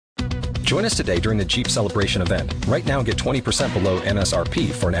Join us today during the Jeep Celebration event. Right now, get 20% below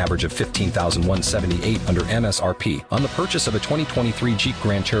MSRP for an average of $15,178 under MSRP on the purchase of a 2023 Jeep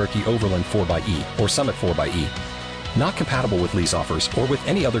Grand Cherokee Overland 4xE or Summit 4xE. Not compatible with lease offers or with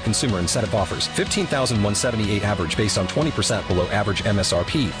any other consumer incentive offers. $15,178 average based on 20% below average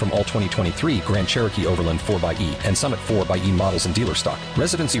MSRP from all 2023 Grand Cherokee Overland 4xE and Summit 4xE models in dealer stock.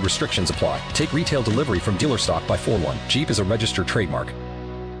 Residency restrictions apply. Take retail delivery from dealer stock by 4/1. Jeep is a registered trademark.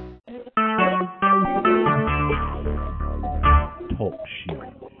 Talk show.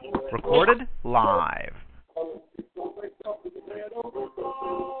 Recorded live.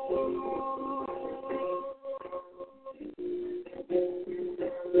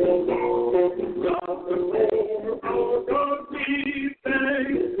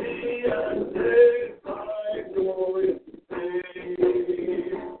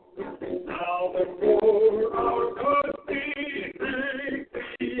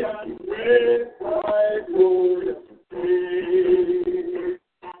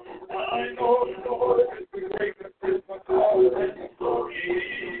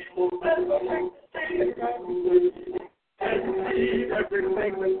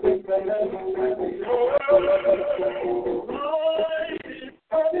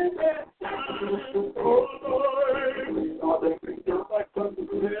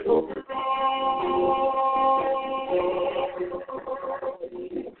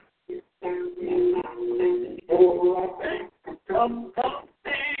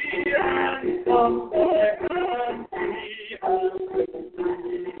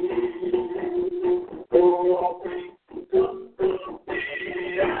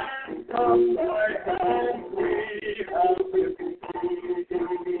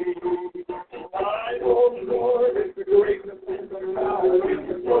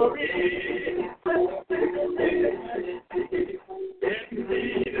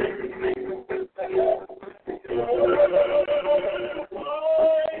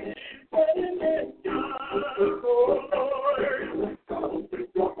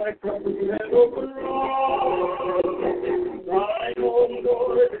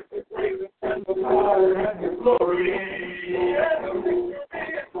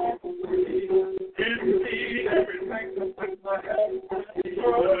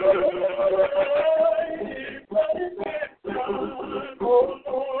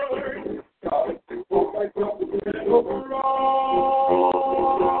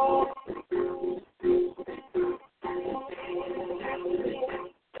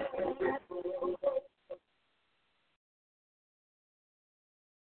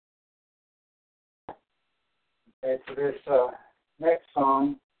 Okay, so this next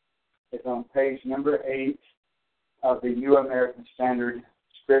song is on page number 8 of the New American Standard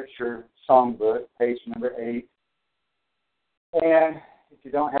Scripture Songbook, page number 8. And if you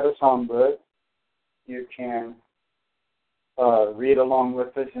don't have a songbook, you can read along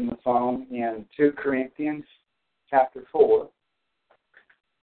with us in the song in 2 Corinthians chapter 4.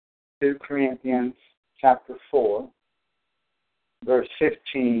 2 Corinthians chapter 4, verse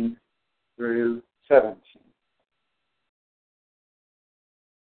 15 through 17.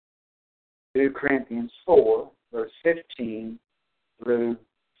 2 Corinthians 4, verse 15 through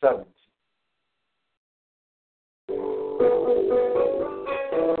 17.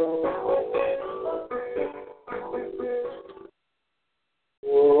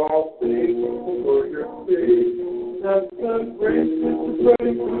 For all things for your sake, that the grace is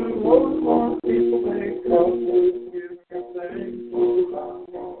spreading through more people may come with you and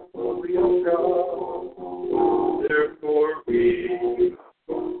thankful for your God. Therefore we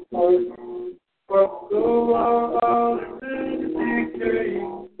but though our sins decay,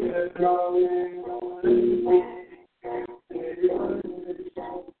 yet our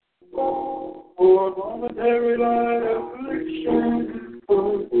for momentary light affliction, for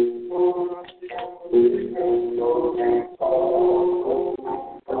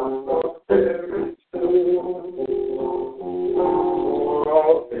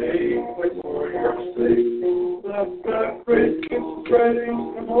all things for your sake, that grace is spreading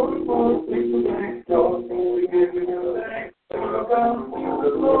and more and more people thank God. We give you thanks about the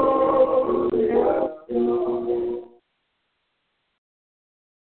Lord.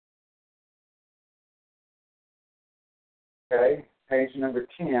 Okay, page number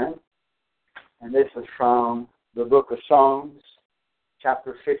 10, and this is from the book of Songs,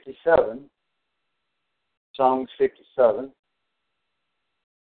 chapter 57, Songs 57.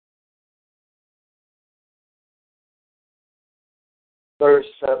 Verse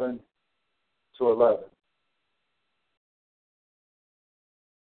 7 to 11.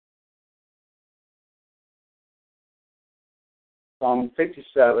 Psalm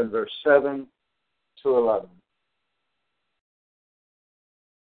 57, verse 7 to 11.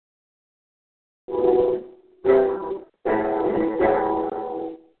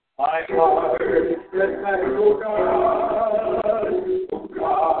 My heart is steadfast, O God. O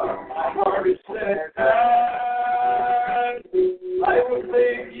God, my heart is steadfast. I will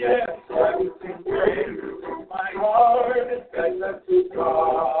sing, yes, I will sing praise. My heart is steadfast, O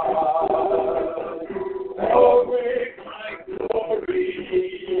God. Awake my glory.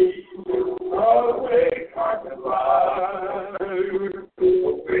 Awake, heart and life.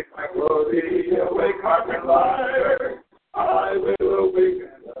 Awake my glory. Awake, heart and life. I will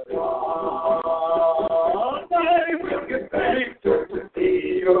awaken the dawn. I will give thanks to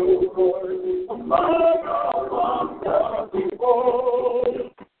thee, O Lord, among the people.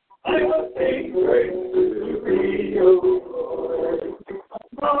 I will sing praise to thee, O Lord,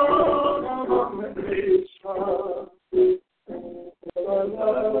 among the nations. Thy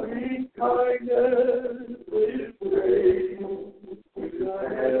loving kindness is great to thy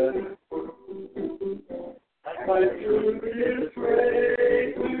head. My truth is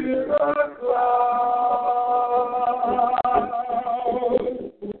great to the clouds.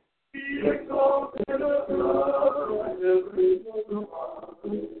 Be exalted above every one.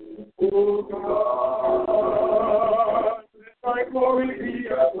 O God, let thy glory be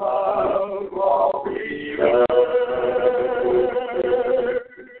above all the earth.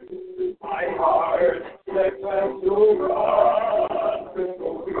 My heart steadfast, O God, O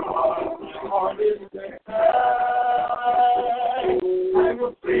God, my heart is steadfast. I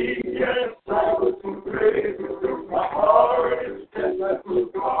will sing, yes, I will sing praise. My heart is steadfast, O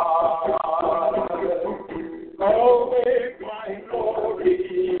God. Awake my glory,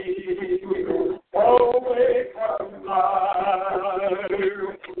 awake my life.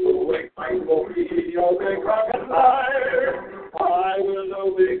 Awake my glory, awake my life. I will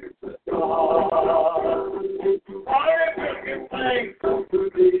awake the dawn. I will give thanks unto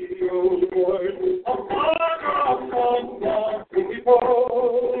thee, O Lord, among the people.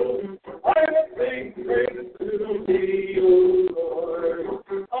 I will sing praise to thee, O Lord,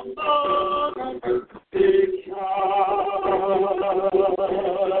 among the nations.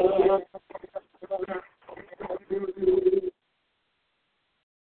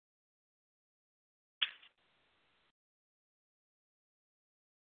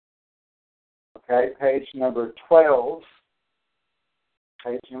 Okay, page number 12.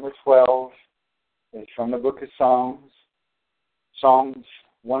 Page number 12 is from the book of Psalms, Psalms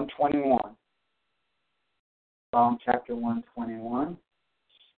 121. Psalm chapter 121.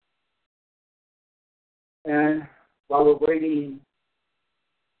 And while we're waiting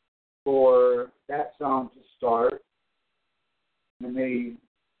for that psalm to start, let me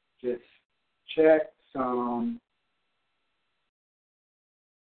just check some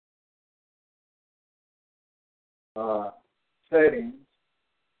settings.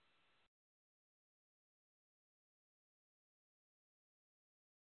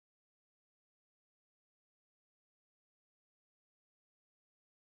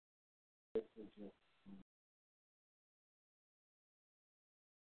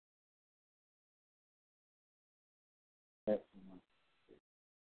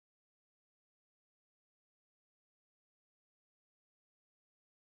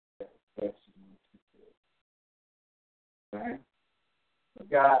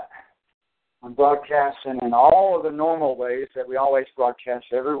 Okay. I'm broadcasting in all of the normal ways that we always broadcast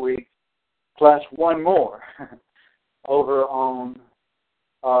every week, plus one more over on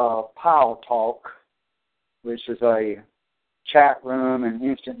Pile Talk, which is a chat room and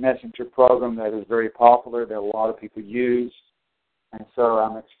instant messenger program that is very popular, that a lot of people use. And so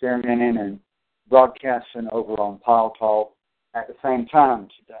I'm experimenting and broadcasting over on Pile Talk at the same time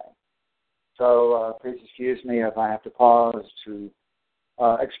today. So please excuse me if I have to pause to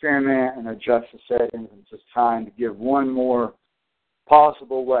experiment and adjust the settings. I'm just trying to give one more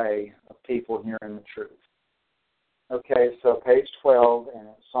possible way of people hearing the truth. Okay, so page 12 and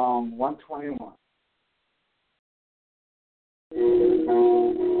it's Psalm 121. I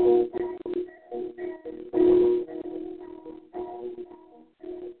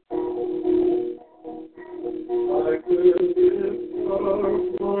will lift up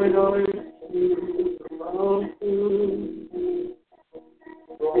mine eyes to the mountains,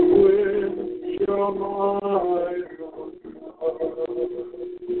 from which shall my help come?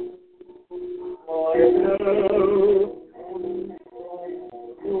 My help comes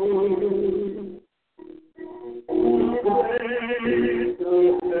from the Lord.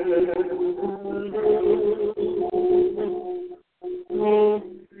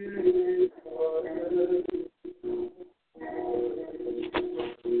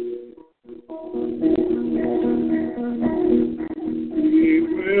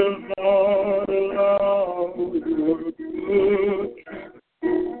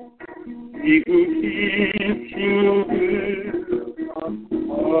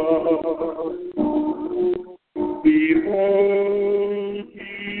 Behold,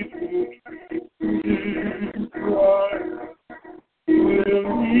 Jesus Christ, will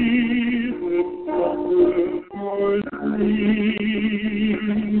he that suffered for thee,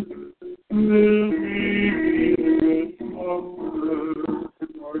 will he that suffered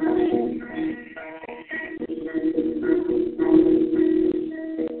for thee.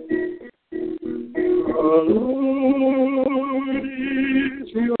 The Lord is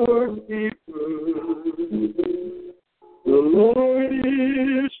your keeper. The Lord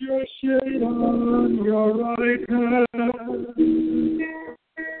is your shade on your right hand.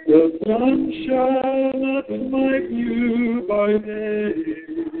 The sun shall not smite you by day,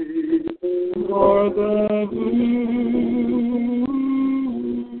 nor the moon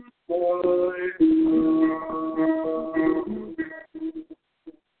by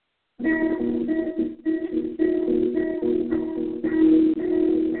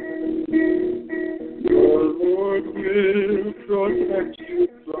Your Lord will protect you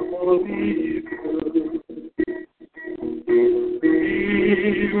from all evil. He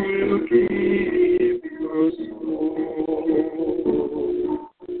will keep your soul.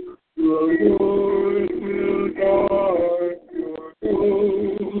 The Lord will guard your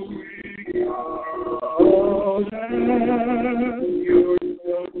going out and your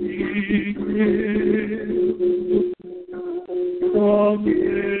coming in. From his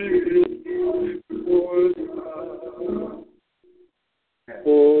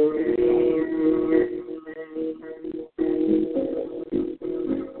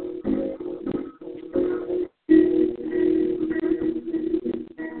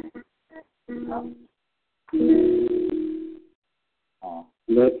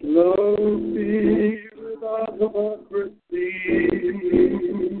Let love be without hypocrisy.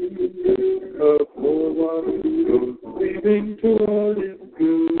 A poor one goes leaving to what is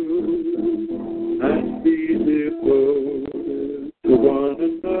good, and be devoted to one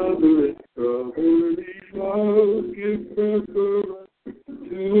another in brotherly love. Give preference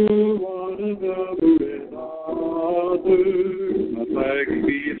to one another in honor. Not lag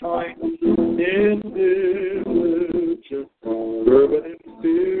behind in diligence, fervent in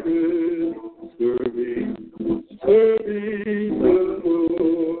spirit, serving the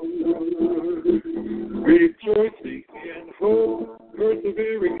Lord, rejoicing in hope,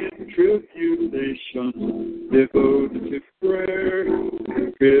 persevering in tribulation, devoted to prayer,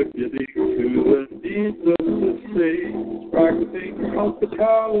 contributing to the needs of the saints, practicing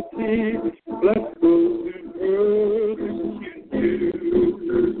hospitality. Bless those who persecute you.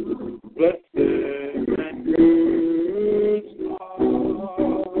 Bless them and curse not.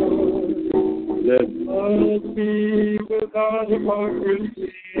 Let us be without hypocrisy.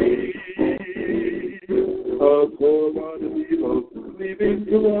 A poor one is evil, leaving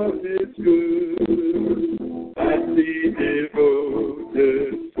to what is good, and be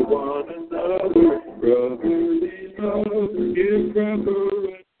devoted to one another. Brotherly love, give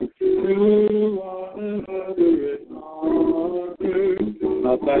preference to one another in honor.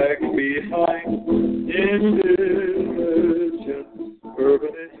 Not lag behind in diligence,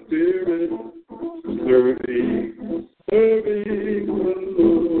 fervent in spirit, serving the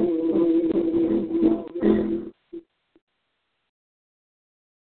Lord.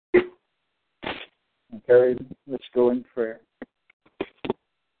 Okay, let's go in prayer.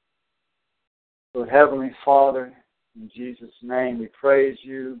 Lord Heavenly Father, in Jesus' name we praise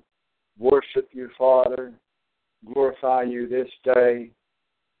you, worship you, Father, glorify you this day.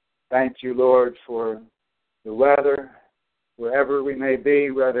 Thank you, Lord, for the weather, wherever we may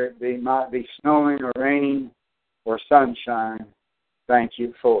be, whether it might be snowing or raining or sunshine. Thank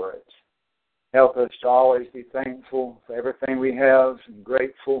you for it. Help us to always be thankful for everything we have and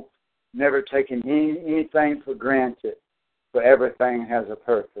grateful, never taking anything for granted, for everything has a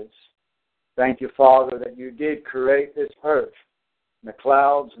purpose. Thank you, Father, that you did create this earth, the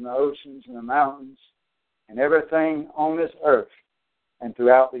clouds and the oceans and the mountains, and everything on this earth and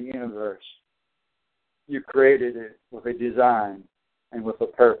throughout the universe. You created it with a design and with a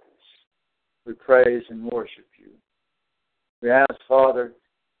purpose. We praise and worship you. We ask, Father,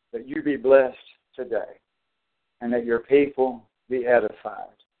 that you be blessed today and that your people be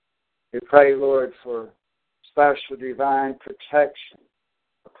edified. We pray, Lord, for special divine protection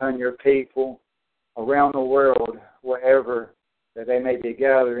upon your people around the world, wherever that they may be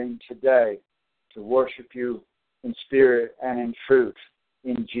gathering today to worship you in spirit and in truth,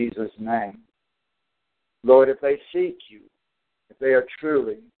 in Jesus' name. Lord, if they seek you, if they are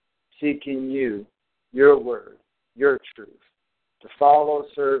truly seeking you, your word, your truth, to follow,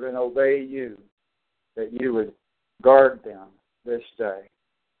 serve, and obey you, that you would guard them this day.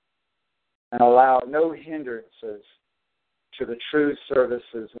 and allow no hindrances to the true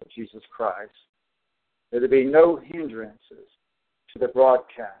services of Jesus Christ. That there be no hindrances to the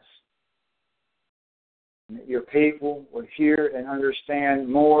broadcast. And that your people will hear and understand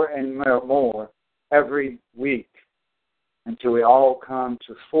more and more every week until we all come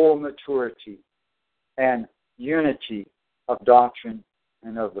to full maturity and unity of doctrine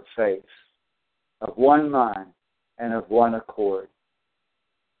and of the faith, of one mind and of one accord.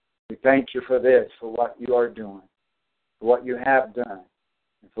 We thank you for this, for what you are doing, for what you have done,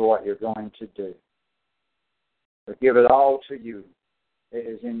 and for what you're going to do. We give it all to you. It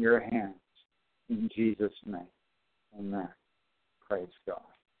is in your hands. In Jesus' name. Amen. Praise God.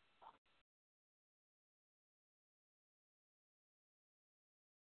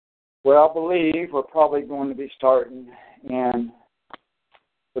 Well, I believe we're probably going to be starting in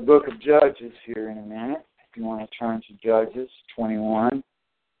the book of Judges here in a minute. If you want to turn to Judges 21.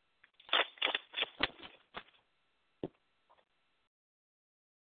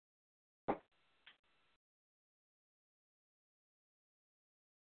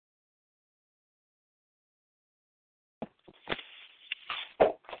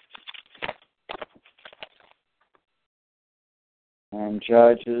 And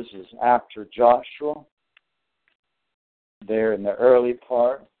Judges is after Joshua. There in the early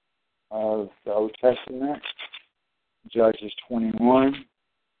part of the Old Testament. Judges 21.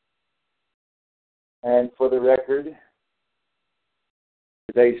 And for the record,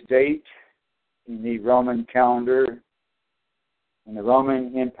 today's date in the Roman calendar, in the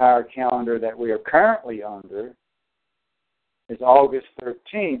Roman Empire calendar that we are currently under, is August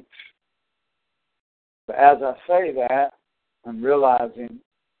 13th. But as I say that, I'm realizing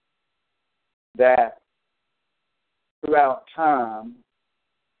that throughout time,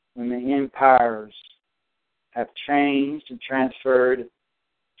 when the empires have changed and transferred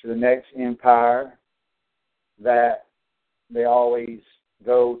to the next empire, that they always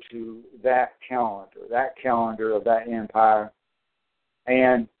go to that calendar of that empire.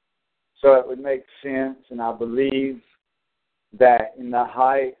 And so it would make sense, and I believe that in the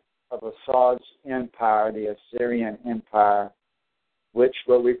height of Assad's empire, the Assyrian Empire, which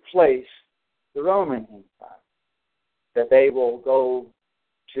will replace the Roman Empire, that they will go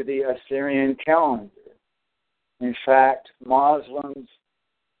to the Assyrian calendar. In fact, Muslims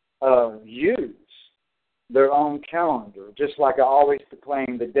use their own calendar, just like I always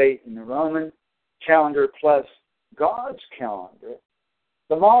proclaim the date in the Roman calendar plus God's calendar.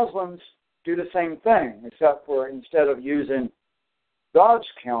 The Muslims do the same thing, except for instead of using God's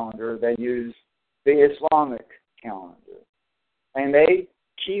calendar, they use the Islamic calendar. And they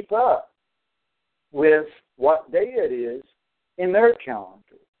keep up with what day it is in their calendar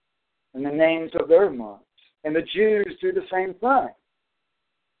and the names of their months. And the Jews do the same thing.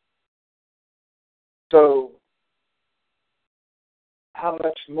 So, how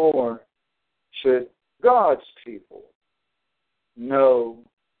much more should God's people know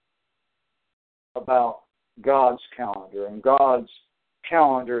about God's calendar, and God's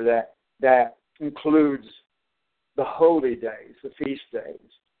calendar that includes the holy days, the feast days?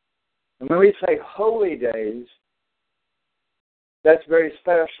 And when we say holy days, that's very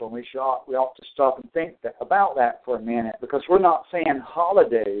special. We ought to stop and think about that for a minute, because we're not saying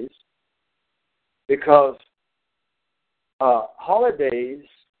holidays, because holidays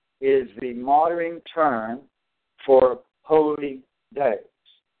is the modern term for holy days.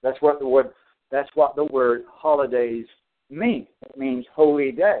 That's what the word holidays means. It means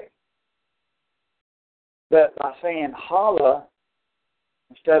holy day. But by saying holla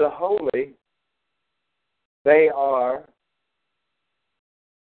instead of holy, they are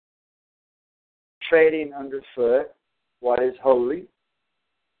trading underfoot what is holy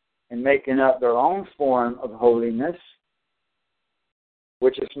and making up their own form of holiness,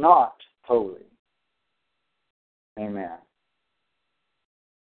 which is not holy. Amen.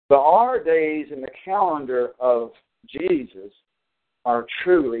 But our days in the calendar of Jesus are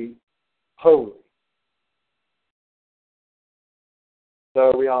truly holy.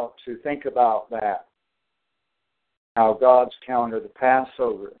 So we ought to think about that, how God's calendar, the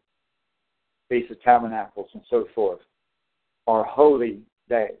Passover, Feast of Tabernacles, and so forth, are holy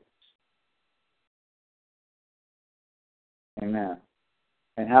days. Amen.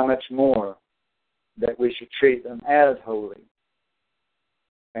 And how much more that we should treat them as holy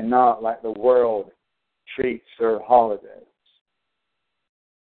and not like the world treats their holidays.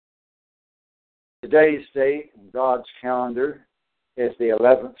 Today's date in God's calendar is the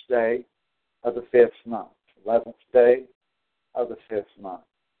 11th day of the 5th month. 11th day of the 5th month.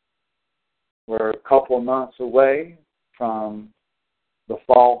 We're a couple of months away from the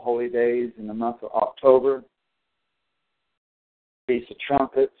fall holy days in the month of October, Feast of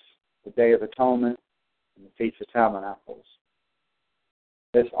Trumpets, the Day of Atonement, and the Feast of Tabernacles.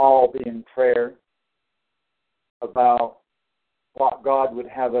 Let's all be in prayer about what God would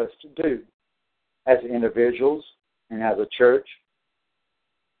have us to do as individuals and as a church.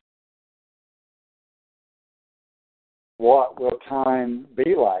 What will time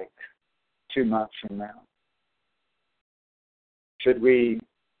be like 2 months from now? Should we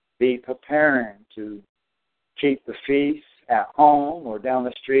be preparing to keep the feast at home or down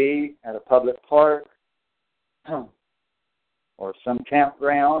the street at a public park or some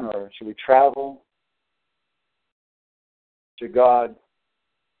campground, or should we travel? Would God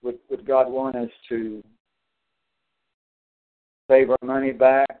want us to save our money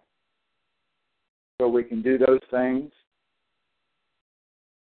back so we can do those things?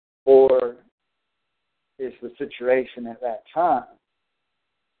 Or is the situation at that time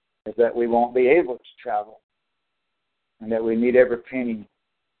is that we won't be able to travel and that we need every penny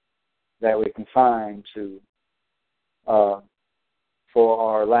that we can find to for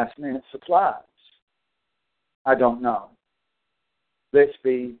our last-minute supplies? I don't know. Let's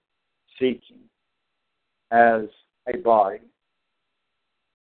be seeking as a body.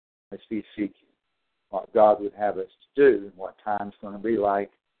 Let's be seeking what God would have us to do and what time's going to be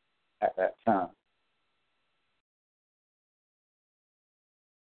like at that time.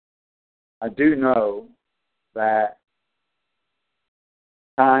 I do know that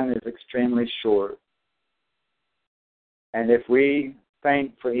time is extremely short. And if we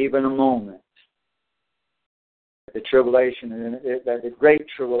think for even a moment that the great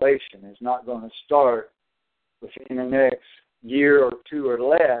tribulation is not going to start within the next year or two or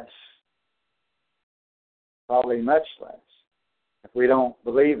less, probably much less. If we don't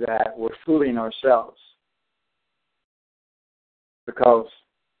believe that, we're fooling ourselves. Because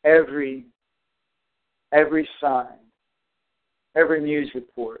every sign, every news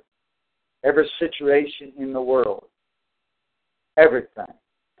report, every situation in the world, everything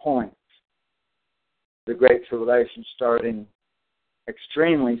points to the Great Tribulation starting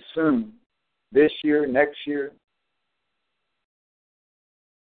extremely soon. This year, next year,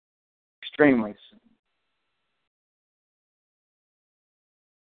 extremely soon.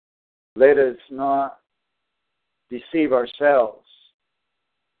 Let us not deceive ourselves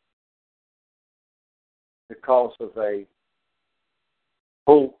because of a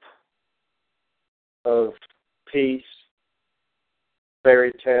hope of peace,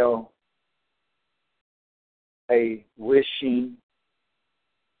 fairy tale, a wishing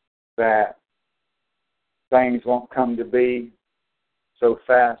that things won't come to be so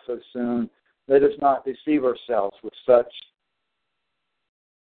fast, so soon. Let us not deceive ourselves with such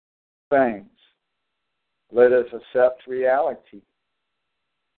things. Let us accept reality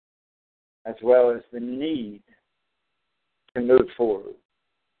as well as the need to move forward.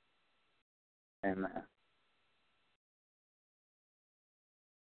 Amen.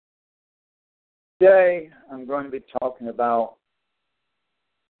 Today, I'm going to be talking about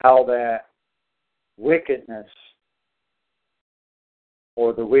how that wickedness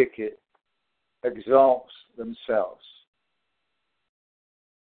or the wicked exalts themselves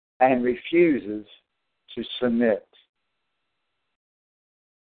and refuses to submit.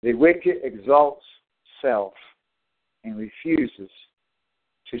 The wicked exalts self and refuses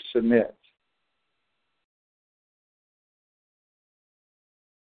to submit.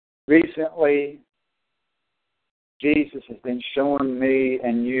 Recently, Jesus has been showing me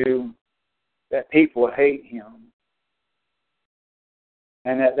and you that people hate him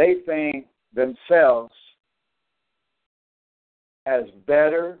and that they think themselves as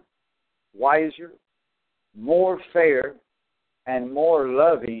better, wiser, more fair, and more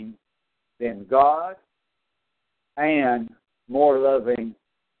loving than God and more loving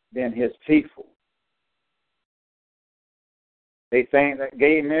than his people. They think that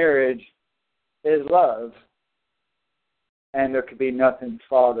gay marriage is love and there could be nothing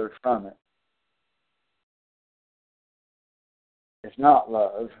farther from it. It's not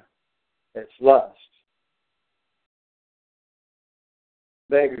love, it's lust.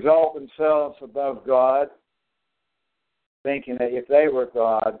 They exalt themselves above God, thinking that if they were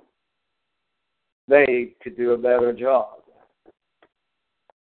God, they could do a better job.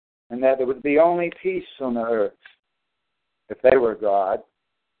 And that there would be only peace on the earth if they were God.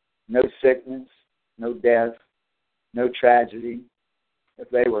 No sickness, no death, no tragedy if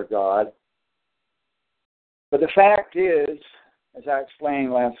they were God. But the fact is, as I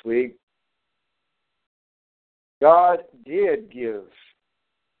explained last week, God did give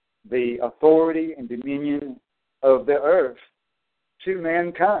the authority and dominion of the earth to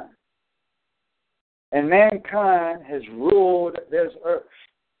mankind. And mankind has ruled this earth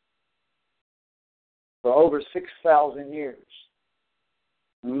for over 6,000 years.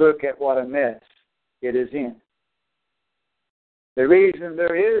 And look at what a mess it is in. The reason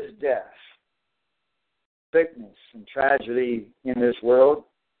there is death, sickness, and tragedy in this world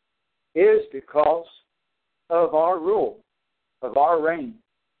is because of our rule, of our reign,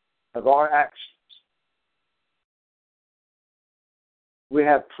 of our actions. We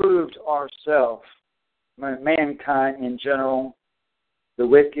have proved ourselves, mankind in general, the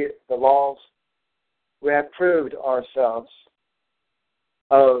wicked, the lost, we have proved ourselves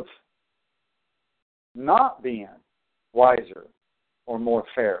of not being wiser or more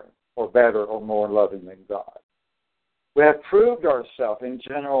fair or better or more loving than God. We have proved ourselves in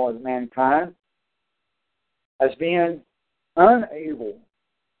general as mankind as being unable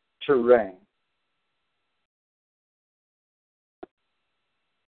to reign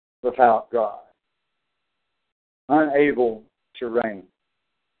without God. Unable to reign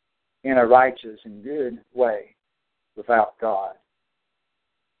in a righteous and good way without God.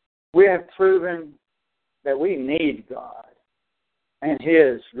 We have proven that we need God and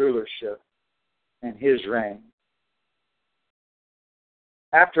His rulership and His reign.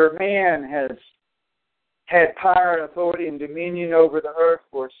 After man has had power and authority and dominion over the earth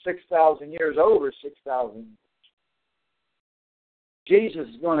for 6,000 years, over 6,000 years, Jesus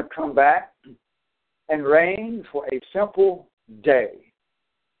is going to come back and reign for a simple day.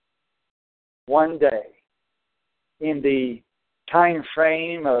 One day. In the time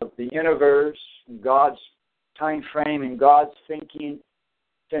frame of the universe, God's time frame and God's thinking,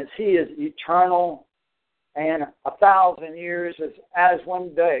 since He is eternal and 1,000 years is as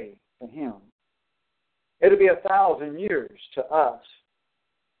one day to Him. It'll be 1,000 years to us,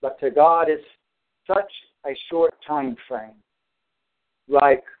 but to God it's such a short time frame,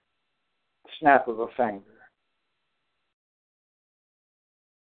 like a snap of a finger.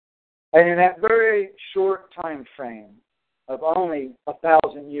 And in that very short time frame of only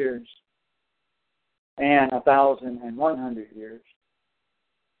 1,000 years and 1,100 years,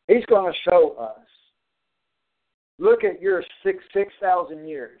 He's going to show us. Look at your 6,000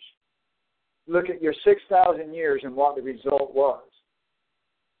 years. Look at your 6,000 years and what the result was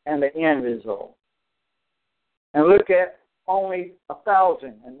and the end result. And look at only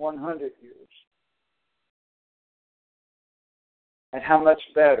 1,100 years and how much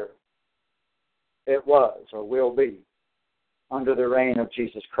better it was or will be under the reign of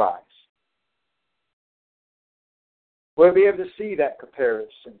Jesus Christ. We'll be able to see that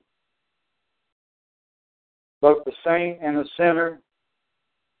comparison. Both the saint and the sinner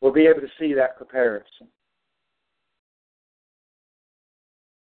will be able to see that comparison.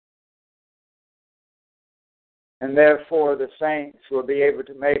 And therefore the saints will be able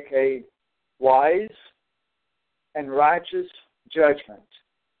to make a wise and righteous judgment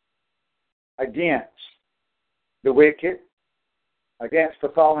against the wicked, against the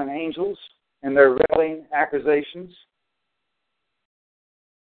fallen angels and their railing accusations.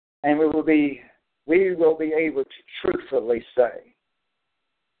 And we will be able to truthfully say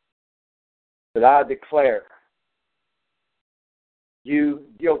that I declare you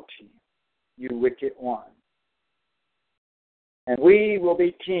guilty, you wicked one. And we will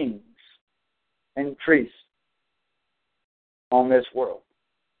be kings and priests on this world.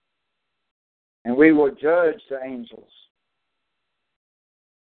 And we will judge the angels.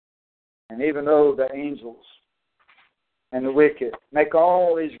 And even though the angels and the wicked make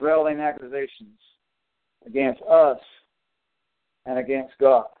all these railing accusations against us and against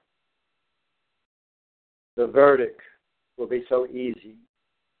God, the verdict will be so easy.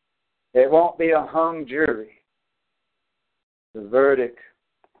 It won't be a hung jury. The verdict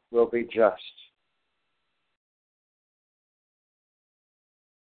will be just.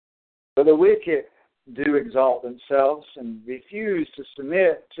 But the wicked do exalt themselves and refuse to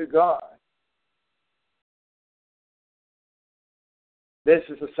submit to God. This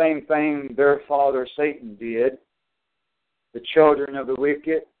is the same thing their father Satan did. The children of the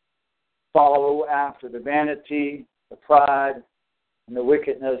wicked follow after the vanity, the pride, and the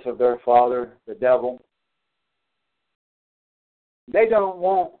wickedness of their father, the devil. They don't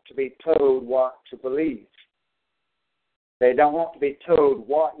want to be told what to believe. They don't want to be told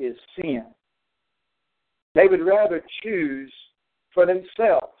what is sin. They would rather choose for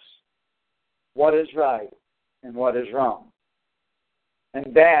themselves what is right and what is wrong.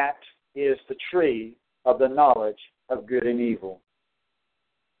 And that is the tree of the knowledge of good and evil.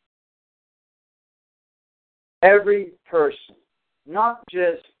 Every person, not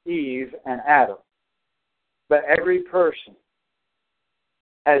just Eve and Adam, but every person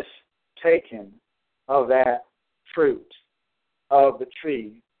has taken of that fruit of the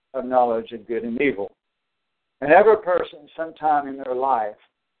tree of knowledge of good and evil. And every person sometime in their life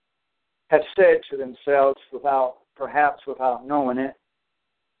has said to themselves, perhaps without knowing it,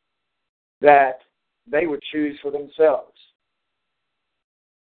 that they would choose for themselves.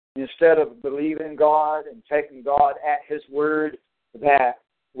 Instead of believing God and taking God at His word that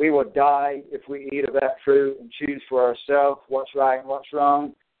we will die if we eat of that fruit and choose for ourselves what's right and what's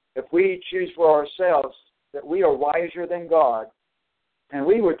wrong, if we choose for ourselves that we are wiser than God, and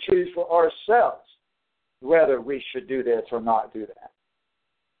we would choose for ourselves whether we should do this or not do that,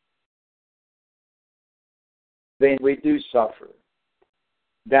 then we do suffer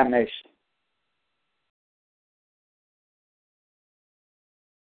damnation.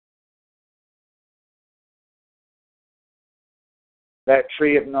 That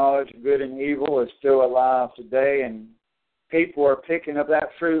tree of knowledge of good and evil is still alive today, and people are picking up that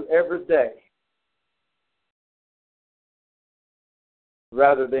fruit every day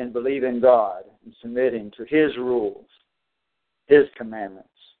rather than believing God and submitting to His rules, His commandments.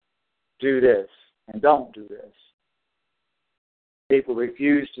 Do this and don't do this. People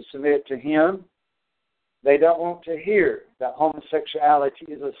refuse to submit to Him. They don't want to hear that homosexuality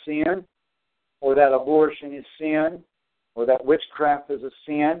is a sin, or that abortion is sin, or that witchcraft is a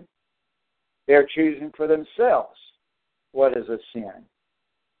sin. They're choosing for themselves what is a sin.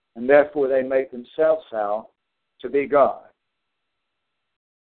 And therefore they make themselves out to be God.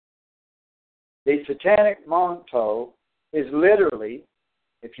 The satanic motto is literally,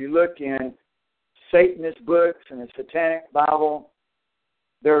 if you look in Satanist books and the Satanic Bible,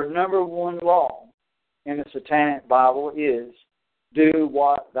 their number one law in the Satanic Bible is, do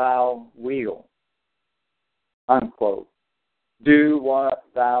what thou wilt. Unquote. Do what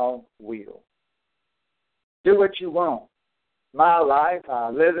thou wilt. Do what you want. My life,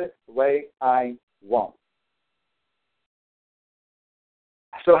 I live it the way I want.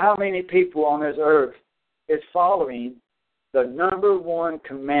 So how many people on this earth is following the number one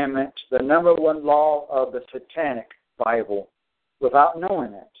commandment, the number one law of the Satanic Bible without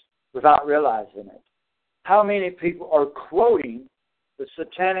knowing it, without realizing it? How many people are quoting the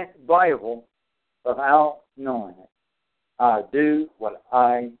Satanic Bible without knowing it? I do what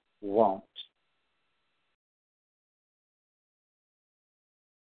I want.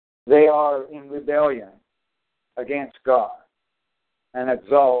 They are in rebellion against God and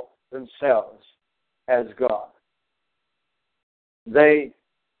exalt themselves as God. They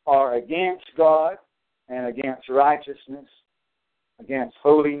are against God and against righteousness, against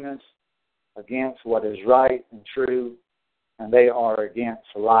holiness, against what is right and true, and they are against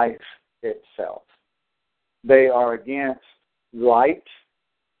life itself. They are against light,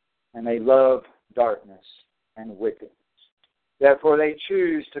 and they love darkness and wickedness. Therefore, they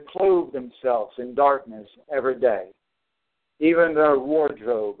choose to clothe themselves in darkness every day. Even their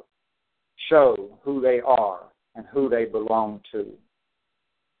wardrobe show who they are and who they belong to.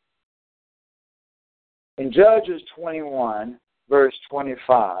 In Judges 21, verse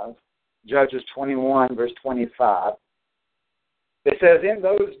 25, Judges 21, verse 25, it says, in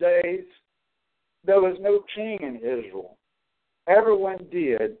those days there was no king in Israel. Everyone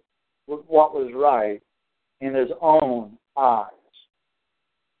did what was right in his own eyes.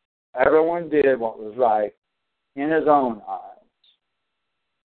 Everyone did what was right in his own eyes.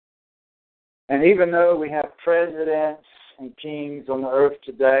 And even though we have presidents and kings on the earth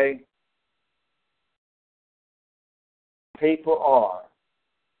today, people are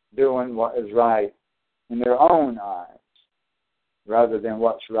doing what is right in their own eyes rather than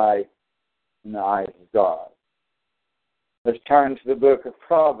what's right in the eyes of God. Let's turn to the book of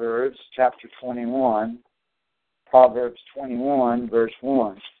Proverbs, chapter 21. Proverbs 21, verse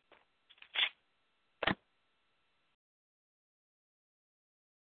 1.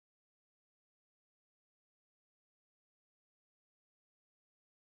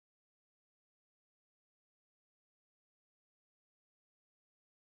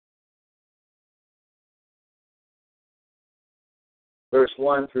 Verse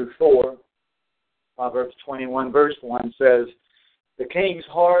 1 through 4, Proverbs 21, verse 1 says, the king's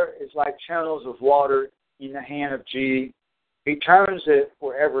heart is like channels of water in the hand of G. He turns it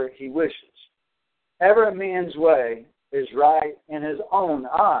wherever he wishes. Every man's way is right in his own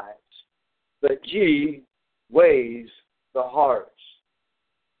eyes, but G weighs the hearts.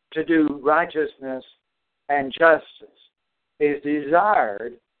 To do righteousness and justice is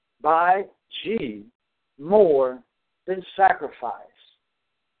desired by G more than sacrifice.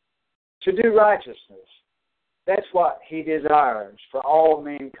 To do righteousness, that's what he desires for all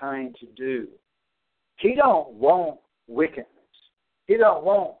mankind to do. He don't want wickedness. He don't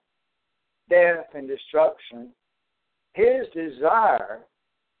want death and destruction. His desire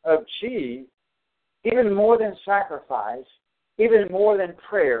of G, even more than sacrifice, even more than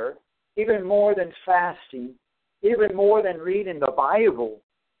prayer, even more than fasting, even more than reading the Bible,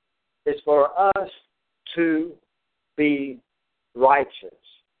 is for us to be righteous.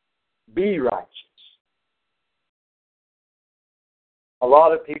 Be righteous. A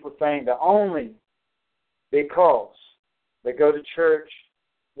lot of people think that only because they go to church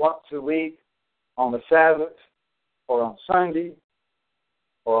once a week on the Sabbath or on Sunday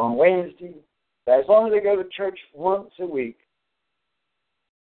or on Wednesday, that as long as they go to church once a week,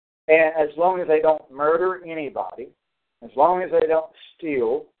 and as long as they don't murder anybody, as long as they don't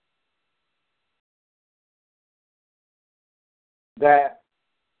steal, that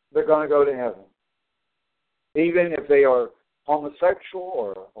they're going to go to heaven. Even if they are homosexual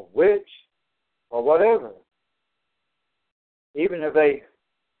or a witch or whatever. Even if they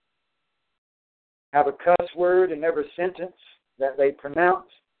have a cuss word in every sentence that they pronounce,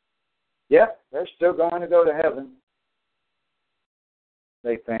 yep, they're still going to go to heaven,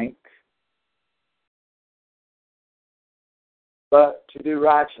 they think. But to do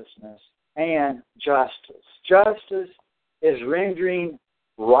righteousness and justice. Justice is rendering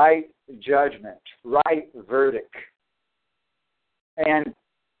right judgment, right verdict. And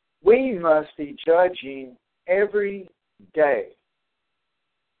we must be judging every day.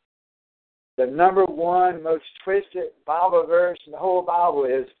 The number one most twisted Bible verse in the whole Bible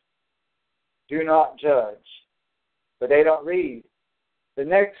is, do not judge. But they don't read the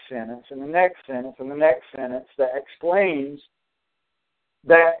next sentence and the next sentence and the next sentence that explains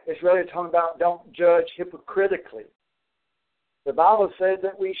that it's really talking about don't judge hypocritically. The Bible says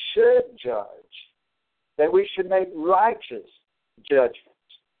that we should judge, that we should make righteous judgments,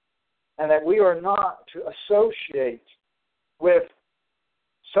 and that we are not to associate with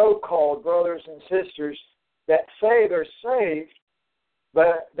so-called brothers and sisters that say they're saved,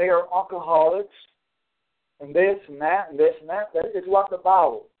 but they are alcoholics, and this and that and this and that. That is what the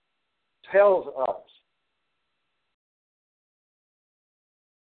Bible tells us.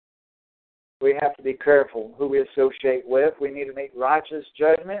 We have to be careful who we associate with. We need to make righteous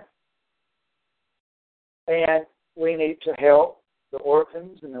judgment. And we need to help the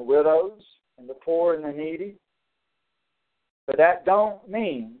orphans and the widows and the poor and the needy. But that don't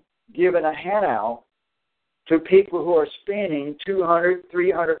mean giving a handout to people who are spending $200,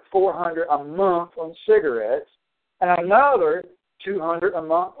 $300, $400 a month on cigarettes and another $200 a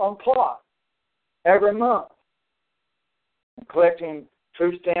month on pot every month. And collecting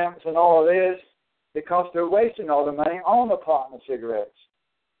food stamps and all of this because they're wasting all the money on the pot and the cigarettes.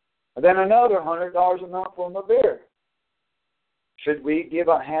 And then another $100 a month on the beer. Should we give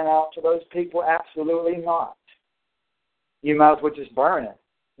a handout to those people? Absolutely not. You might as well just burn it.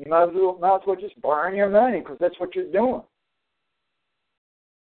 You might as well just burn your money because that's what you're doing.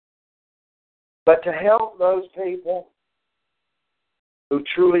 But to help those people who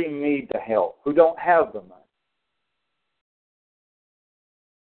truly need the help, who don't have the money,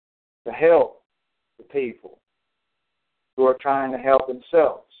 to help the people who are trying to help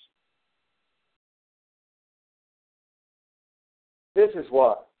themselves. This is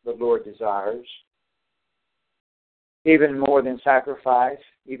what the Lord desires. Even more than sacrifice,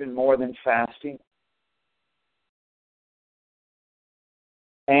 even more than fasting.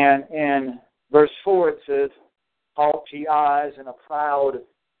 And in verse 4 it says, haughty eyes and a proud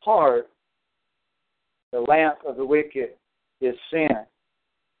heart, the lamp of the wicked is sin.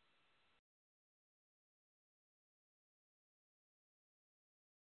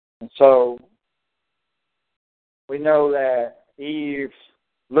 And so we know that Eve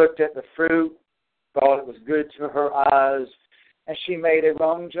looked at the fruit, thought it was good to her eyes, and she made a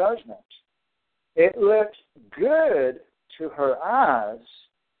wrong judgment. It looked good to her eyes,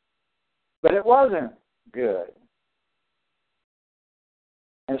 but it wasn't good.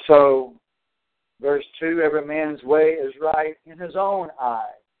 And so, verse 2, every man's way is right in his own eyes.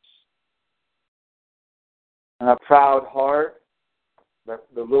 And a proud heart,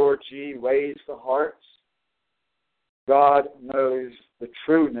 the Lord G weighs the hearts. God knows the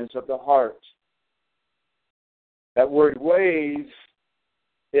trueness of the heart. That word weighs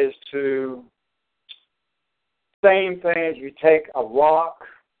is to, same thing as you take a rock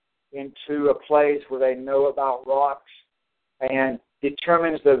into a place where they know about rocks and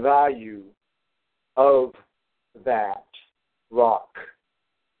determines the value of that rock.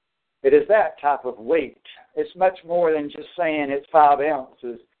 It is that type of weight. It's much more than just saying it's 5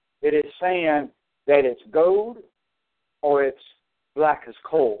 ounces. It is saying that it's gold or it's black as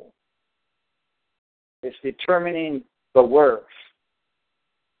coal. It's determining the worth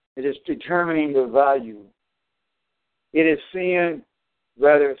It is determining the value. It is seeing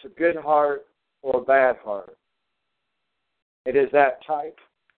whether it's a good heart or a bad heart. It is that type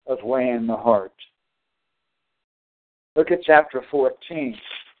of weighing the heart. Look at chapter 14,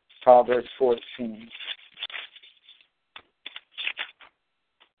 Proverbs 14.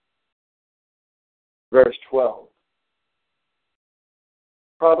 Verse 12.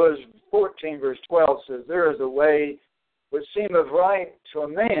 Proverbs 14, verse 12 says, there is a way which seemeth right to a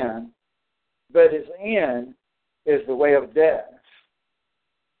man, but his end is the way of death.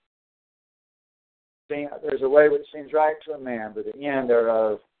 There's a way which seems right to a man, but the end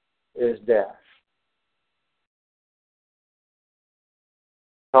thereof is death.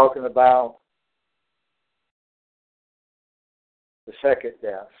 Talking about the second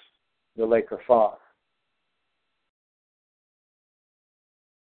death, the lake of fire.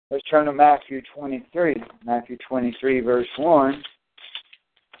 Let's turn to Matthew 23. Matthew 23, verse 1.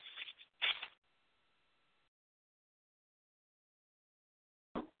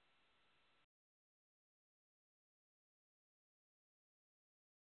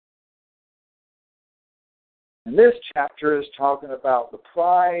 And this chapter is talking about the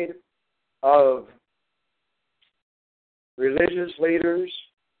pride of religious leaders,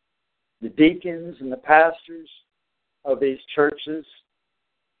 the deacons and the pastors of these churches.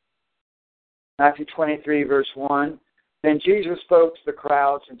 Matthew 23, verse 1. Then Jesus spoke to the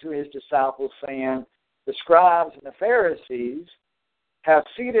crowds and to his disciples, saying, the scribes and the Pharisees have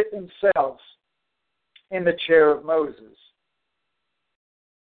seated themselves in the chair of Moses.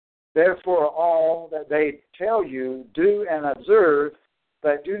 Therefore, all that they tell you, do and observe,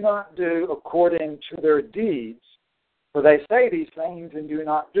 but do not do according to their deeds. For they say these things and do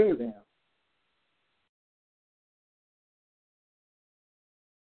not do them.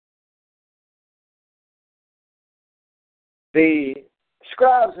 The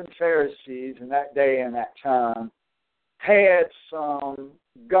scribes and Pharisees in that day and that time had some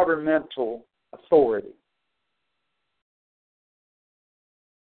governmental authority.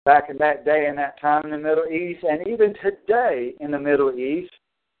 Back in that day and that time in the Middle East, and even today in the Middle East,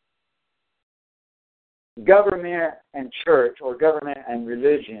 government and church, or government and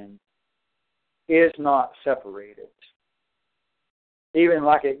religion, is not separated. Even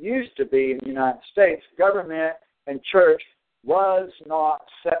like it used to be in the United States, government and church was not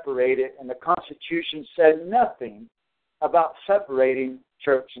separated, and the Constitution said nothing about separating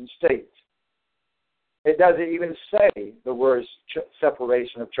church and state. It doesn't even say the words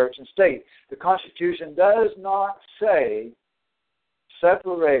separation of church and state. The Constitution does not say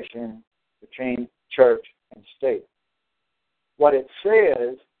separation between church and state. What it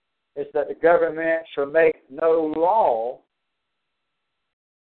says is that the government shall make no law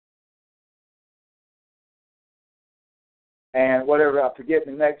and whatever, I forget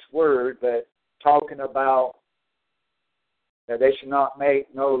the next word, but talking about that they should not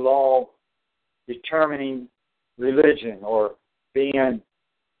make no law determining religion or being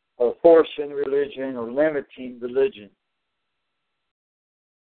or forcing religion or limiting religion.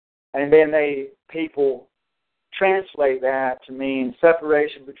 And then people translate that to mean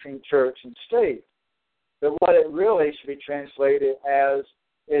separation between church and state. But what it really should be translated as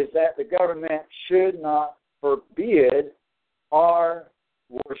is that the government should not forbid our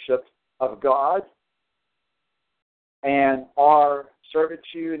worship of God and our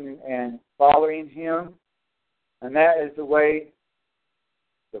servitude and following Him. And that is the way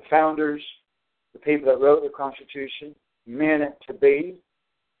the founders, the people that wrote the Constitution, meant it to be,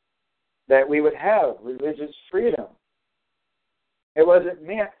 that we would have religious freedom. It wasn't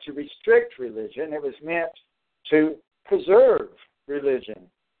meant to restrict religion. It was meant to preserve religion.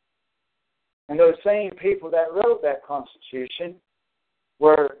 And those same people that wrote that Constitution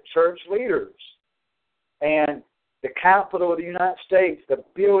were church leaders. And the capital of the United States, the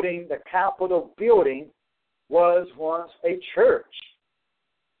Capitol building, was once a church.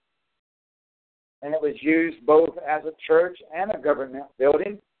 And it was used both as a church and a government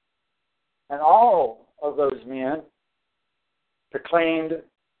building. And all of those men proclaimed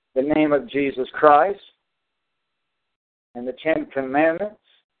the name of Jesus Christ and the Ten Commandments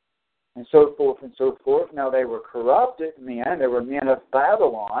and so forth and so forth. Now, they were corrupted men. They were men of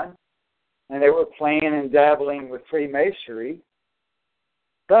Babylon. And they were playing and dabbling with Freemasonry.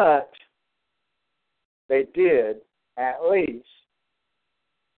 But they did at least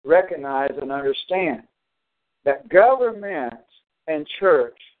recognize and understand that government and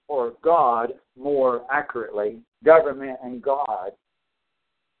church, or God more accurately, government and God,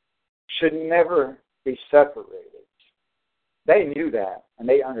 should never be separated. They knew that, and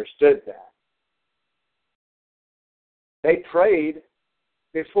they understood that. They prayed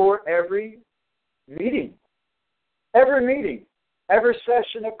before every meeting. Every meeting. Every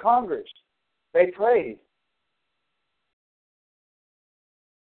session of Congress. They prayed.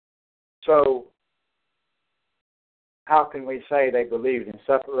 So, how can we say they believed in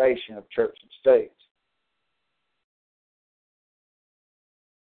separation of church and state?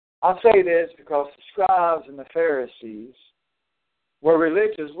 I'll say this because the scribes and the Pharisees were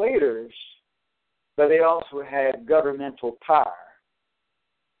religious leaders, but they also had governmental power.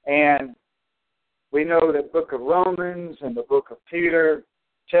 And we know that the book of Romans and the book of Peter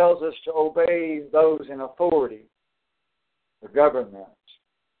tells us to obey those in authority, the government.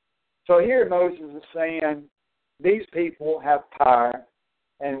 So here Moses is saying, these people have power,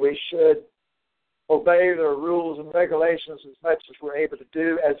 and we should obey their rules and regulations as much as we're able to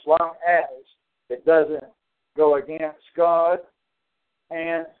do, as long as it doesn't go against God.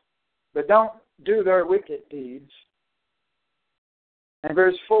 But don't do their wicked deeds. And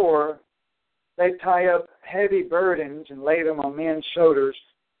verse 4, they tie up heavy burdens and lay them on men's shoulders,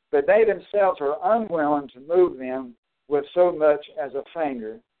 but they themselves are unwilling to move them with so much as a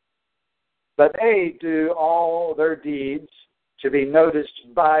finger. But they do all their deeds to be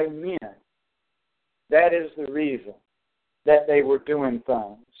noticed by men. That is the reason that they were doing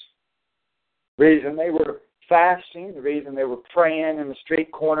things. The reason they were fasting, the reason they were praying in the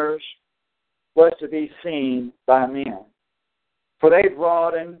street corners was to be seen by men. For they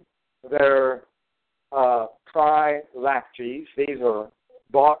broadened their phylacteries. These are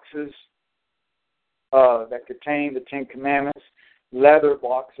boxes that contain the Ten Commandments, leather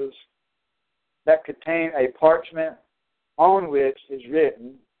boxes that contain a parchment on which is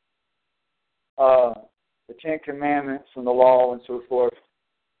written the Ten Commandments and the law and so forth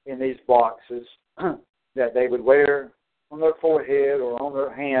in these boxes that they would wear on their forehead or on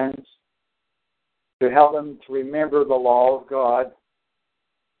their hands to help them to remember the law of God.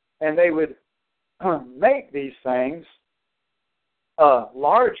 And they would make these things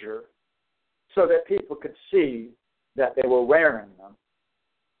larger so that people could see that they were wearing them,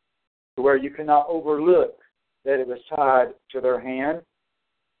 to where you cannot overlook that it was tied to their hand.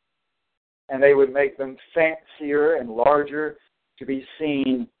 And they would make them fancier and larger to be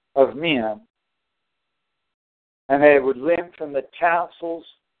seen of men. And they would lengthen the tassels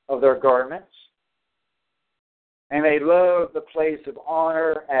of their garments. And they loved the place of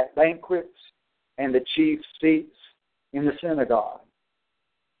honor at banquets and the chief seats in the synagogue.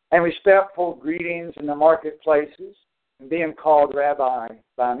 And respectful greetings in the marketplaces and being called rabbi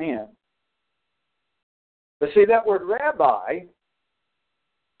by men. But see, that word rabbi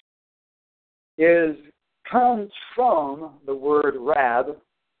comes from the word rab,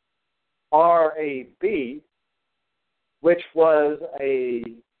 R-A-B, which was a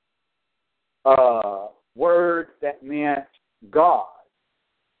word that meant God.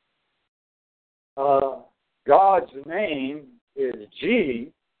 God's name is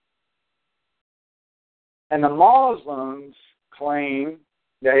G, and the Muslims claim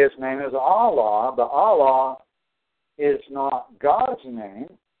that his name is Allah, but Allah is not God's name.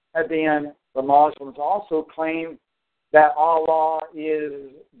 And then the Muslims also claim that Allah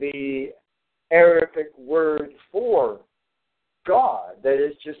is the Arabic word for God. That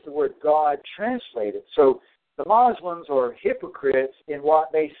is just the word God translated. So the Muslims are hypocrites in what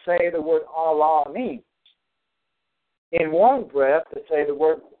they say the word Allah means. In one breath, they say the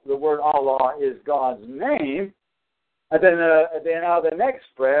word Allah is God's name, and then out of the next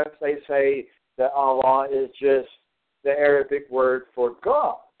breath, they say that Allah is just the Arabic word for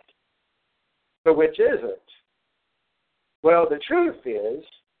God. So which is it? Well, the truth is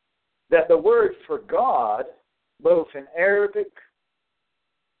that the word for God, both in Arabic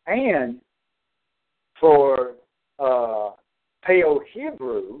and for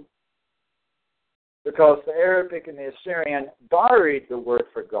Paleo-Hebrew, because the Arabic and the Assyrian borrowed the word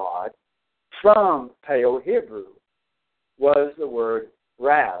for God from Paleo-Hebrew, was the word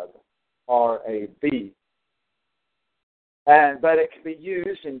Rab, R-A-B. But it can be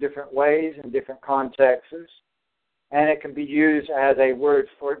used in different ways, in different contexts, and it can be used as a word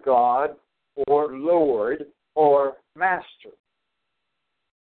for God or Lord or Master.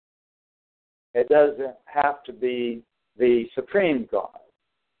 It doesn't have to be the supreme God.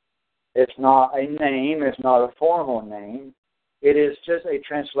 It's not a name, it's not a formal name. It is just a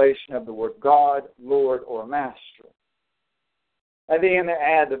translation of the word God, Lord, or Master. And then they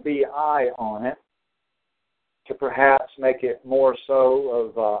add the B-I on it to perhaps make it more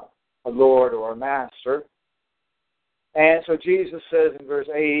so of a Lord or a Master. And so Jesus says in verse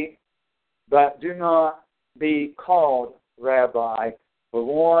 8, but do not be called Rabbi, for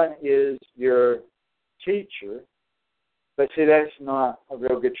one is your teacher, But see, that's not a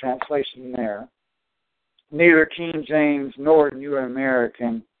real good translation there. Neither King James nor New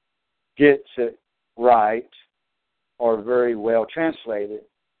American gets it right or very well translated.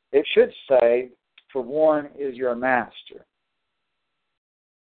 It should say, for one is your master.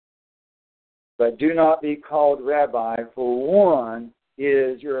 But do not be called rabbi, for one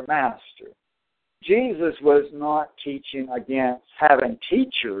is your master. Jesus was not teaching against having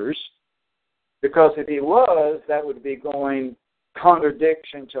teachers, because if he was, that would be going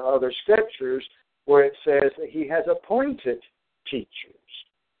contradiction to other scriptures where it says that he has appointed teachers.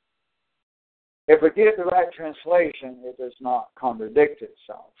 If we get the right translation, it does not contradict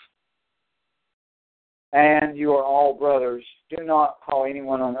itself. And you are all brothers. Do not call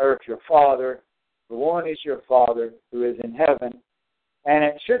anyone on earth your father, for one is your Father who is in heaven. And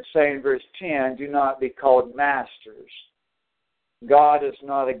it should say in verse 10, do not be called masters. God is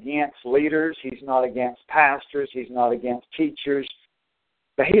not against leaders. He's not against pastors. He's not against teachers.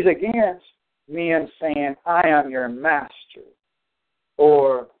 But he's against men saying, I am your master.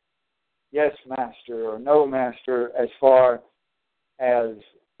 Or, yes, master, or no, master, as far as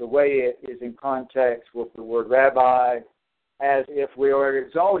the way it is in context with the word rabbi, as if we are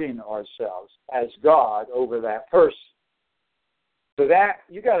exalting ourselves as God over that person. So that,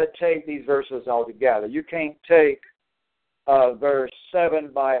 you got to take these verses all together. You can't take verse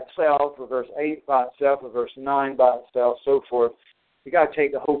 7 by itself, or verse 8 by itself, or verse 9 by itself, so forth. You got to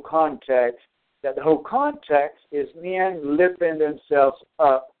take the whole context. That the whole context is men lifting themselves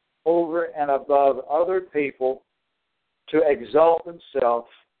up over and above other people to exalt themselves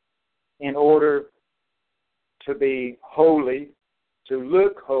in order to be holy, to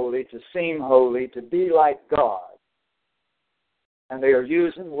look holy, to seem holy, to be like God. And they are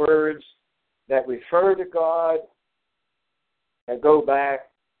using words that refer to God, that go back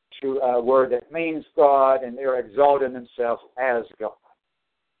to a word that means God, and they are exalting themselves as God.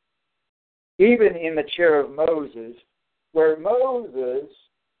 Even in the chair of Moses, where Moses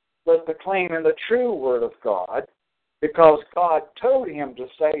was proclaiming the true word of God, because God told him to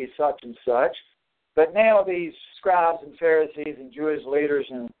say such and such, but now these scribes and Pharisees and Jewish leaders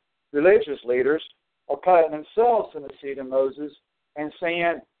and religious leaders are putting themselves in the seat of Moses and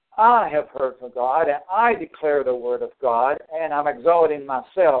saying, I have heard from God, and I declare the word of God, and I'm exalting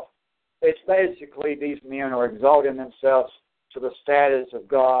myself. It's basically these men are exalting themselves to the status of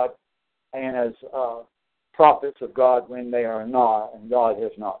God and as prophets of God when they are not, and God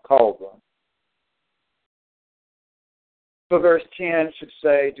has not called them. So verse 10 should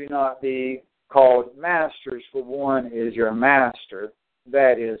say, do not be called masters, for one is your master,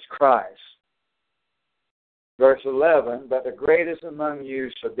 that is Christ. Verse 11, but the greatest among you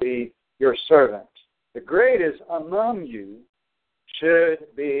shall be your servant. The greatest among you should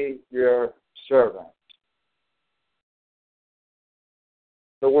be your servant.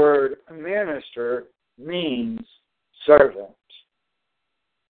 The word minister means servant.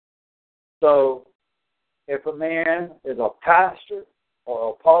 So, if a man is a pastor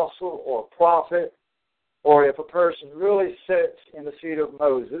or apostle or prophet, or if a person really sits in the seat of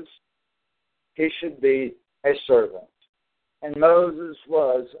Moses, he should be a servant. And Moses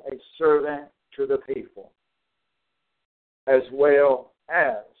was a servant to the people, as well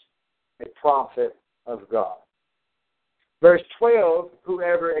as a prophet of God. Verse 12,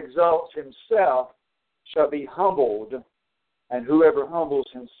 whoever exalts himself shall be humbled, and whoever humbles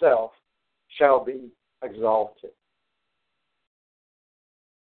himself shall be exalted.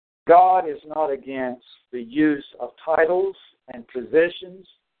 God is not against the use of titles and positions.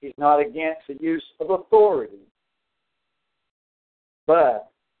 He's not against the use of authority.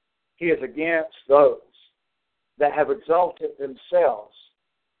 But he is against those that have exalted themselves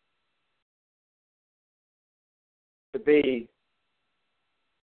to be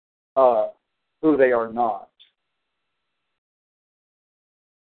who they are not.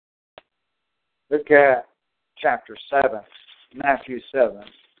 Look at chapter 7, Matthew 7.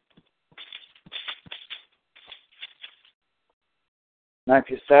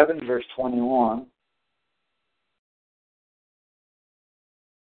 Matthew 7, verse 21.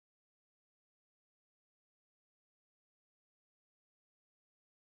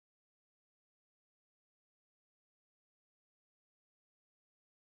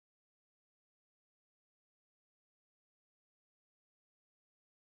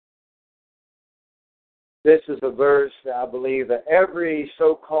 This is a verse that I believe that every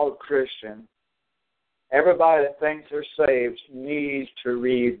so-called Christian, everybody that thinks they're saved, needs to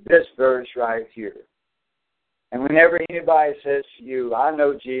read this verse right here. And whenever anybody says to you, I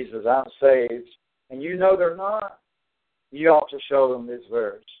know Jesus, I'm saved, and you know they're not, you ought to show them this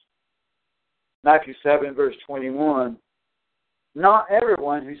verse. Matthew 7, verse 21, Not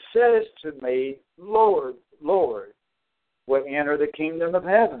everyone who says to me, Lord, Lord, will enter the kingdom of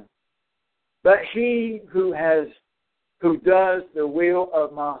heaven, but he who does the will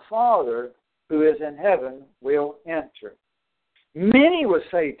of my Father who is in heaven will enter. Many will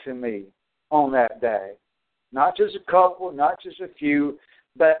say to me on that day, not just a couple, not just a few,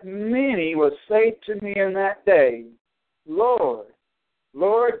 but many will say to me in that day, Lord,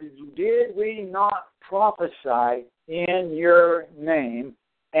 Lord, did we not prophesy in your name,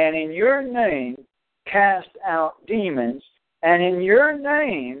 and in your name cast out demons, and in your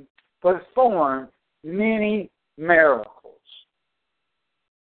name perform many miracles?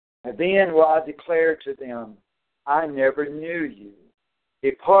 And then will I declare to them, I never knew you.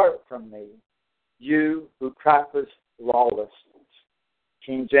 Depart from me, you who practice lawlessness.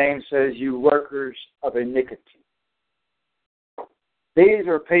 King James says, you workers of iniquity. These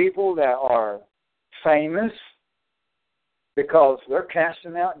are people that are famous because they're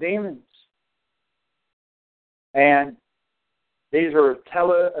casting out demons. And these are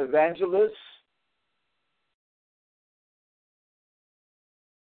televangelists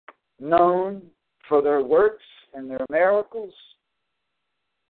known for their works and their miracles.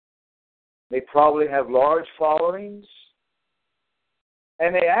 They probably have large followings.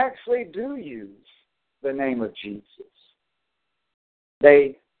 And they actually do use the name of Jesus.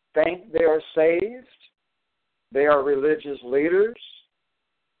 They think they are saved. They are religious leaders.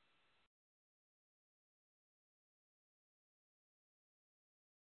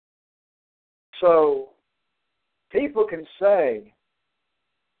 So people can say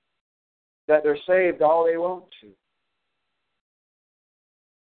that they're saved all they want to.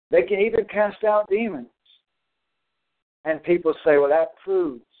 They can even cast out demons. And people say, well, that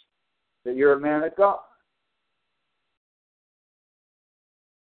proves that you're a man of God.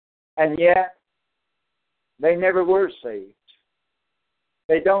 And yet, they never were saved.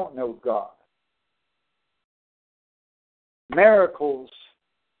 They don't know God. Miracles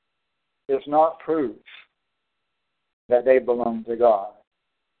is not proof that they belong to God.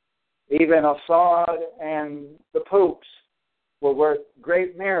 Even Assad and the popes will work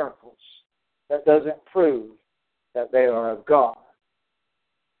great miracles. That doesn't prove that they are of God.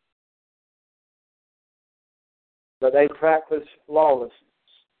 But they practice lawlessness,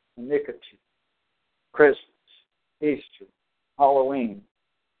 iniquity, Christmas, Easter, Halloween,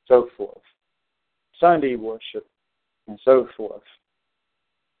 so forth, Sunday worship, and so forth.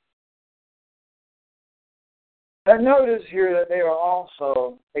 And notice here that they are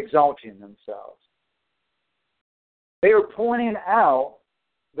also exalting themselves. They are pointing out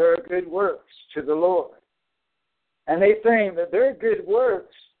their good works to the Lord. And they think that their good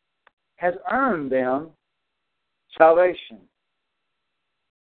works has earned them salvation.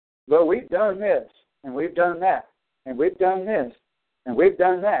 Well, we've done this, and we've done that, and we've done this, and we've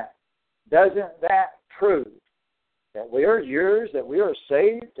done that. Doesn't that prove that we are yours, that we are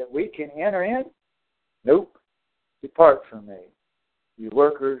saved, that we can enter in? Nope. Depart from me, you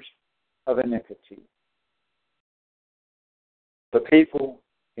workers of iniquity. The people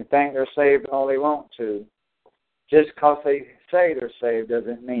can think they're saved all they want to. Just because they say they're saved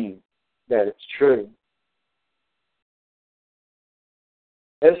doesn't mean that it's true.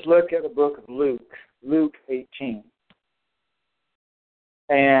 Let's look at the book of Luke, Luke 18.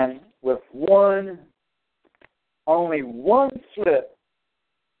 And with only one flip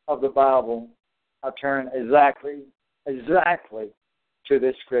of the Bible, I turn exactly to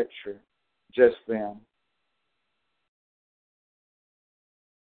this scripture just then.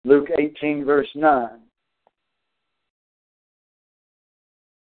 Luke 18, verse 9.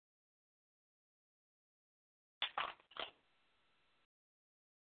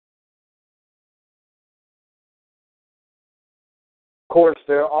 Of course,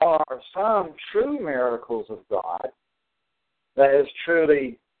 there are some true miracles of God that is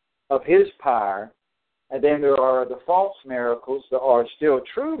truly of His power, and then there are the false miracles that are still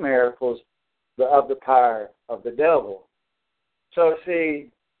true miracles, but of the power of the devil. So, see,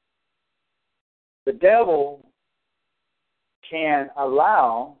 the devil can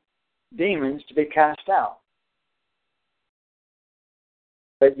allow demons to be cast out,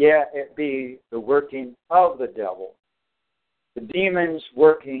 but yet it be the working of the devil. The demons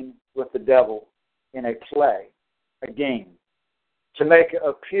working with the devil in a play, a game, to make it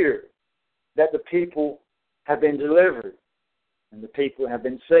appear that the people have been delivered and the people have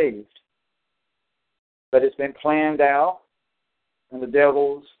been saved. But it's been planned out, and the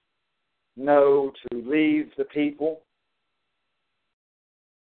devils know to leave the people,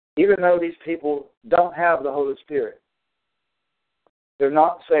 even though these people don't have the Holy Spirit. They're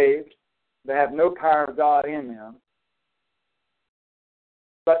not saved. They have no power of God in them.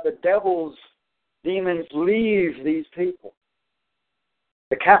 but the devil's demons leave these people.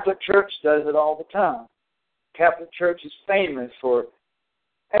 The Catholic Church does it all the time. The Catholic Church is famous for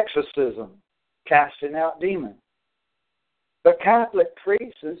exorcism, casting out demons. But Catholic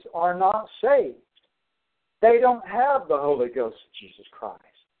priests are not saved. They don't have the Holy Ghost of Jesus Christ.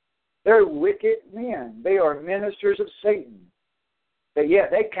 They're wicked men. They are ministers of Satan. But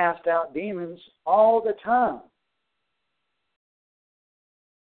yet they cast out demons all the time.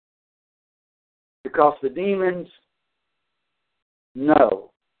 Because the demons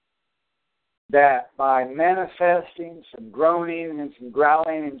know that by manifesting some groaning and some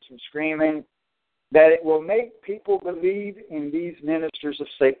growling and some screaming, that it will make people believe in these ministers of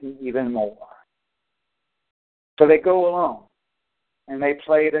Satan even more. So they go along and they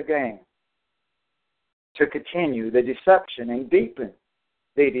play the game to continue the deception and deepen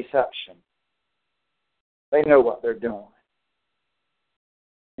the deception. They know what they're doing.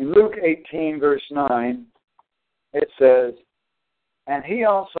 In Luke 18, verse 9, it says, "And he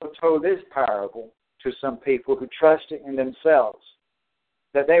also told this parable to some people who trusted in themselves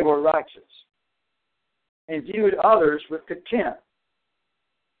that they were righteous and viewed others with contempt."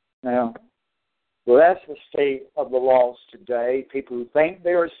 Now, well, that's the state of the lost today. People who think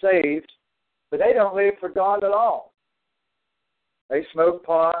they are saved, but they don't live for God at all. They smoke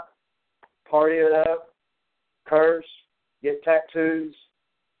pot, party it up, curse, get tattoos,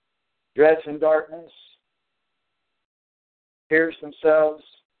 dress in darkness, pierce themselves,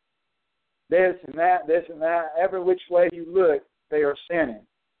 this and that, every which way you look, they are sinning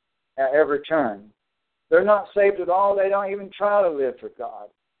at every turn. They're not saved at all. They don't even try to live for God.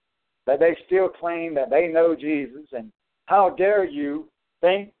 But they still claim that they know Jesus, and how dare you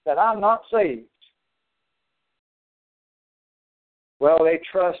think that I'm not saved? Well, they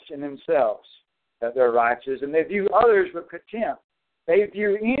trust in themselves that they're righteous, and they view others with contempt. They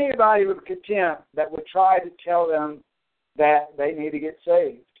view anybody with contempt that would try to tell them that they need to get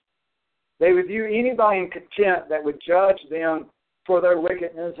saved. They would view anybody in contempt that would judge them for their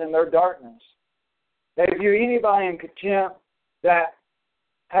wickedness and their darkness. They view anybody in contempt that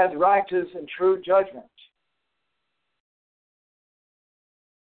has righteous and true judgment.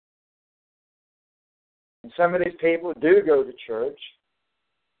 And some of these people do go to church,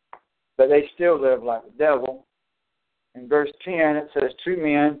 but they still live like the devil. In verse 10, it says, 2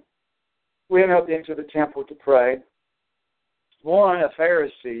 men went up into the temple to pray, one a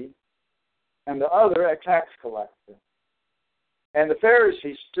Pharisee, and the other a tax collector. And the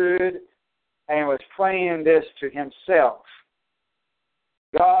Pharisee stood and was praying this to himself: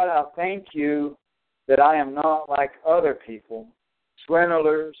 "God, I thank you that I am not like other people,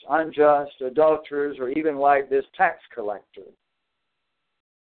 swindlers, unjust, adulterers, or even like this tax collector.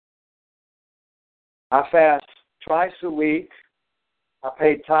 I fast twice a week. I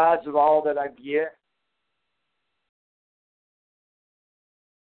pay tithes of all that I get."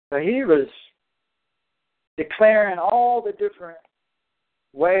 So he was declaring all the different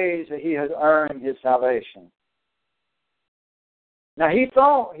ways that he had earned his salvation. Now, he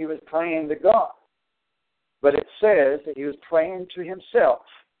thought he was praying to God, but it says that he was praying to himself,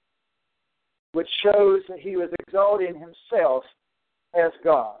 which shows that he was exalting himself as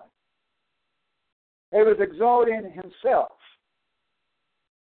God. He was exalting himself.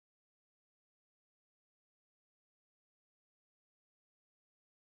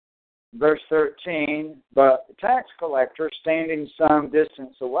 Verse 13, "But the tax collector, standing some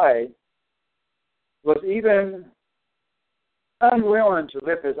distance away, was even unwilling to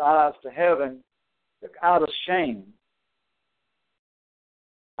lift his eyes to heaven out of shame."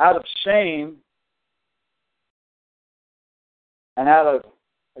 Out of shame and out of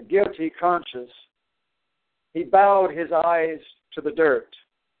a guilty conscience, he bowed his eyes to the dirt.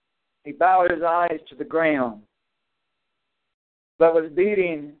 He bowed his eyes to the ground, but was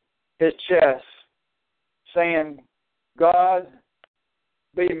beating his chest, saying, "God,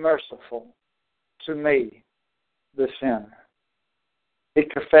 be merciful to me, the sinner." He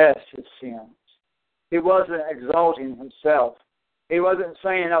confessed his sins. He wasn't exalting himself. He wasn't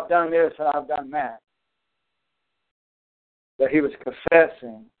saying, "I've done this and I've done that." But he was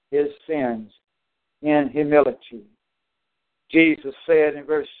confessing his sins in humility. Jesus said in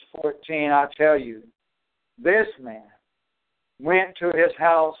verse 14, "I tell you, this man went to his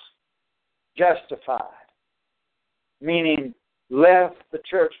house justified," meaning left the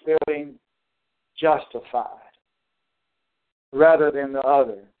church building justified, rather than the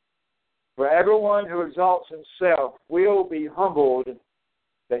other. For everyone who exalts himself will be humbled,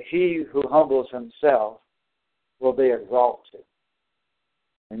 but he who humbles himself will be exalted.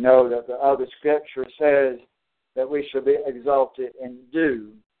 We know that the other scripture says that we shall be exalted in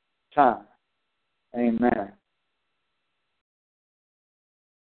due time. Amen.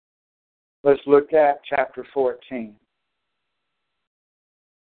 Let's look at chapter 14.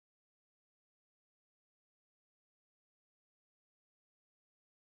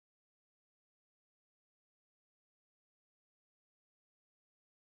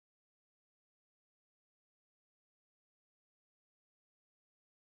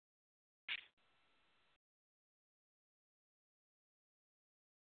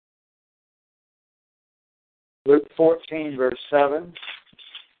 Luke 14, verse 7.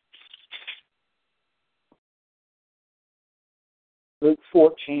 Luke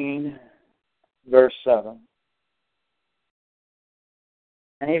 14, verse 7.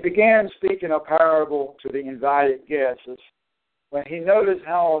 And he began speaking a parable to the invited guests when he noticed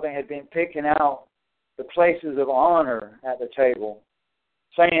how they had been picking out the places of honor at the table,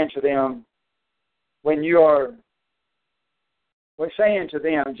 saying to them,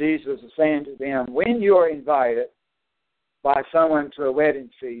 Jesus is saying to them, when you are invited by someone to a wedding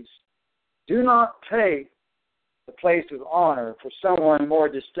feast, do not take the place of honor, for someone more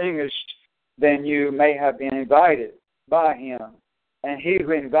distinguished than you may have been invited by him. And he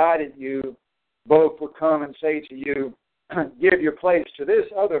who invited you both will come and say to you, give your place to this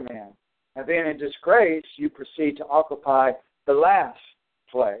other man. And then in disgrace, you proceed to occupy the last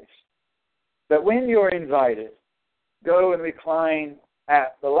place. But when you are invited, go and recline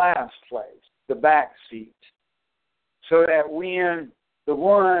at the last place, the back seat, so that when the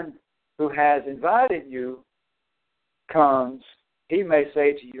one who has invited you comes, he may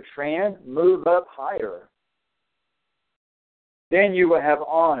say to your friend, move up higher. Then you will have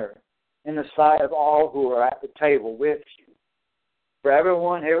honor in the sight of all who are at the table with you. For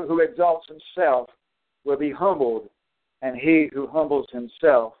everyone who exalts himself will be humbled, and he who humbles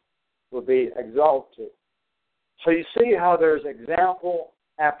himself will be exalted. So you see how there's example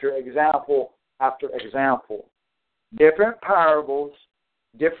after example after example. Different parables,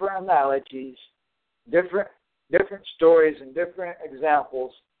 different analogies, different stories and different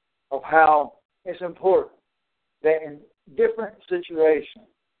examples of how it's important that in different situations,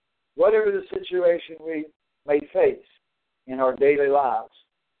 whatever the situation we may face in our daily lives,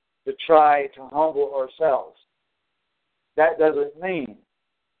 to try to humble ourselves. That doesn't mean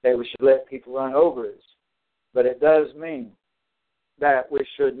that we should let people run over us, but it does mean that we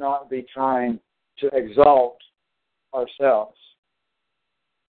should not be trying to exalt ourselves.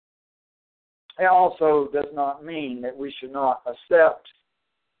 It also does not mean that we should not accept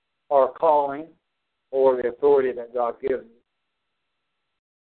our calling or the authority that God gives us.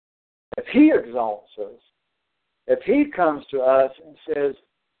 If He exalts us, if He comes to us and says,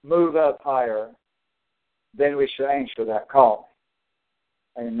 move up higher, then we should answer that call.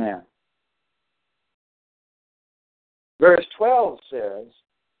 Amen. Verse 12 says,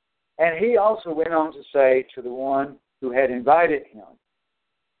 and he also went on to say to the one who had invited him,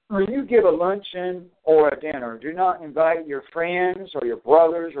 when you give a luncheon or a dinner, do not invite your friends or your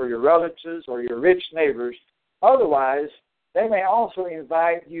brothers or your relatives or your rich neighbors. Otherwise, they may also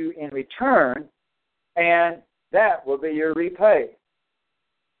invite you in return, and that will be your repay.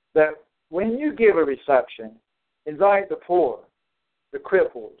 But when you give a reception, invite the poor, the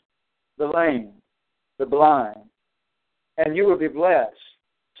crippled, the lame, the blind, and you will be blessed,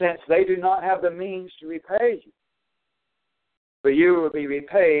 since they do not have the means to repay you. For you will be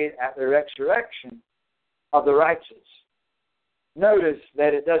repaid at the resurrection of the righteous. Notice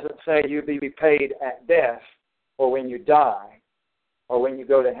that it doesn't say you'll be repaid at death or when you die or when you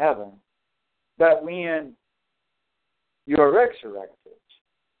go to heaven, but when you are resurrected.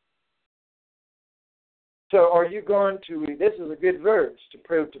 So are you going to, this is a good verse to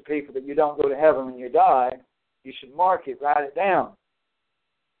prove to people that you don't go to heaven when you die. You should mark it, write it down.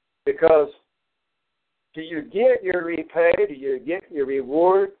 Because do you get your repay, do you get your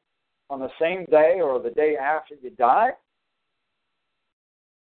reward on the same day or the day after you die?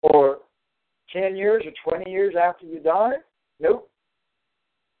 Or 10 years or 20 years after you die? Nope.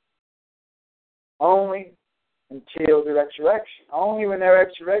 Only until the resurrection. Only when the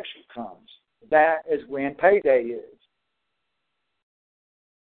resurrection comes. That is when payday is.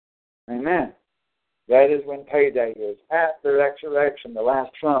 Amen. That is when payday is. At the resurrection, the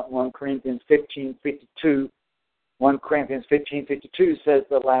last trump, 1 Corinthians 15:52. 1 Corinthians 15:52 says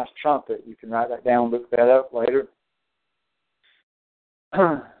the last trumpet. You can write that down, look that up later.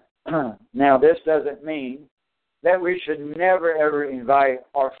 Now, this doesn't mean that we should never, ever invite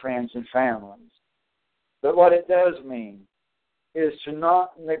our friends and families. But what it does mean is to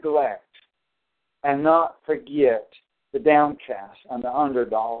not neglect and not forget the downcast and the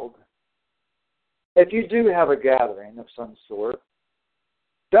underdog. if you do have a gathering of some sort,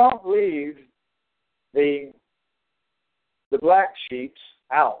 don't leave the black sheep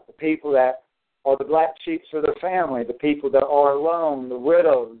out, the people that are the black sheep for their family, the people that are alone, the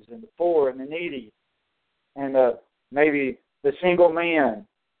widows and the poor and the needy, and maybe the single man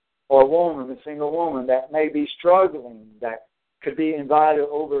or woman, the single woman that may be struggling, that could be invited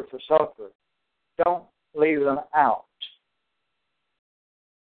over for supper. Don't leave them out.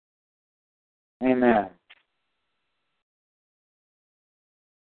 Amen.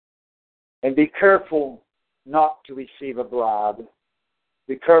 And be careful not to receive a bribe.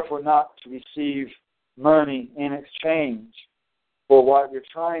 Be careful not to receive money in exchange for what you're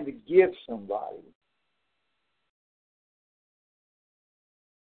trying to give somebody.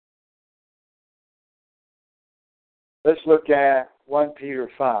 Let's look at 1 Peter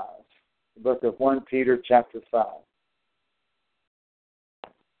 5, the book of 1 Peter chapter 5.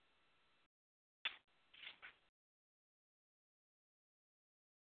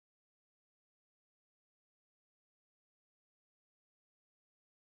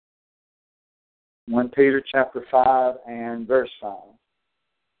 One Peter chapter 5 and verse 5.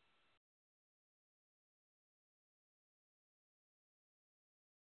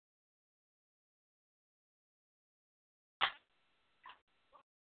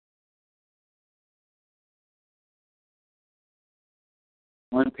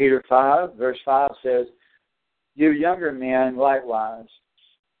 One Peter 5, verse 5 says, "You younger men likewise,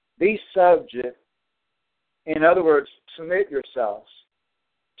 be subject," in other words, submit yourselves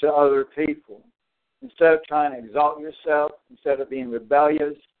to other people. Instead of trying to exalt yourself, instead of being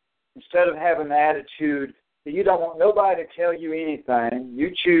rebellious, instead of having the attitude that you don't want nobody to tell you anything, you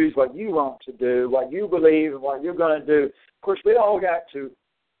choose what you want to do, what you believe, and what you're going to do. Of course, we all got to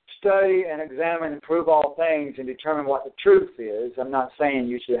study and examine and prove all things and determine what the truth is. I'm not saying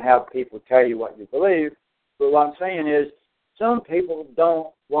you should have people tell you what you believe, but what I'm saying is some people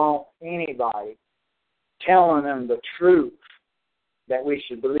don't want anybody telling them the truth, that we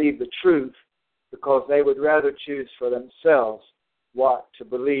should believe the truth, because they would rather choose for themselves what to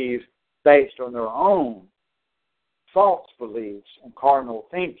believe based on their own false beliefs and carnal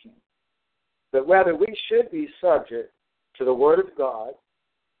thinking. But rather, we should be subject to the Word of God.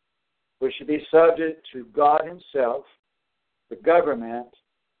 We should be subject to God Himself, the government,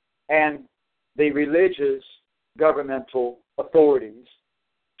 and the religious governmental authorities.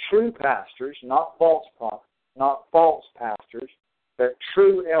 True pastors, not false pastors, but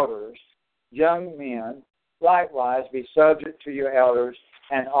true elders. Young men, likewise, be subject to your elders,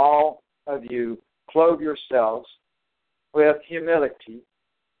 and all of you clothe yourselves with humility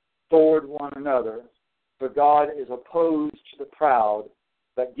toward one another, for God is opposed to the proud,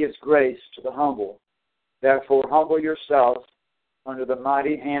 but gives grace to the humble. Therefore, humble yourselves under the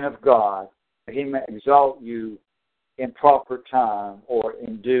mighty hand of God, that He may exalt you in proper time, or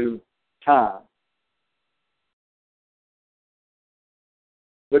in due time.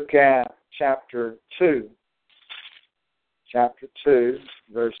 Look at chapter 2. Chapter 2,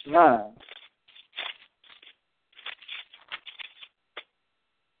 verse 9.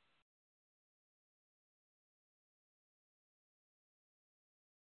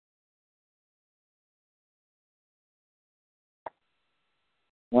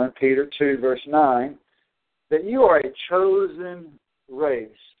 One Peter 2, verse 9, that you are a chosen race,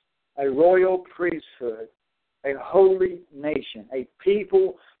 a royal priesthood, a holy nation, a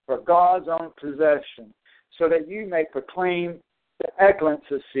people for God's own possession, so that you may proclaim the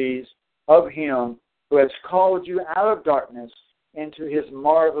excellencies of Him who has called you out of darkness into His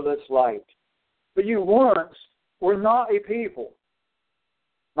marvelous light. But you once were not a people.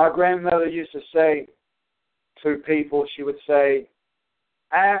 My grandmother used to say to people, she would say,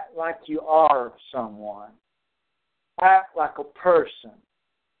 act like you are someone. Act like a person,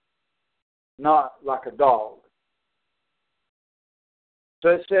 not like a dog. So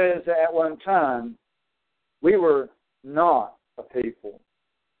it says that at one time, we were not a people.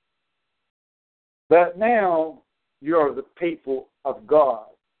 But now, you are the people of God.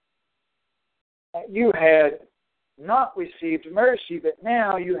 You had not received mercy, but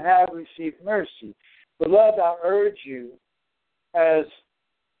now you have received mercy. Beloved, I urge you, as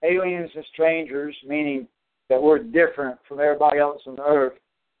aliens and strangers, meaning that we're different from everybody else on the earth,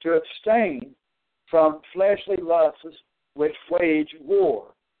 to abstain from fleshly lusts which wage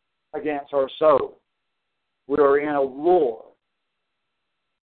war against our soul. We are in a war.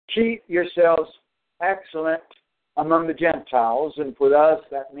 Keep yourselves excellent among the Gentiles, and for us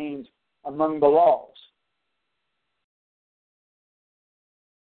that means among the lost,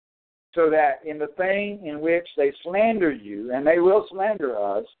 so that in the thing in which they slander you, and they will slander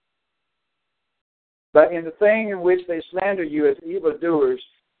us, But in the thing in which they slander you as evildoers,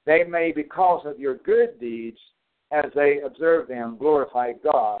 they may, because of your good deeds, as they observe them, glorify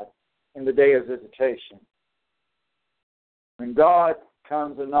God in the day of visitation. When God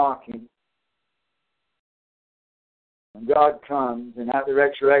comes a-knocking, when God comes, and at the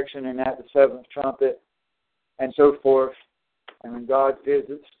resurrection and at the seventh trumpet, and so forth, and when God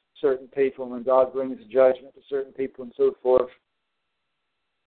visits certain people, when God brings judgment to certain people and so forth,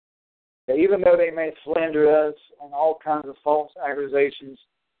 that even though they may slander us and all kinds of false accusations,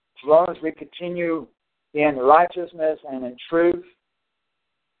 as long as we continue in righteousness and in truth,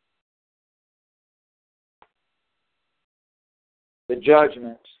 the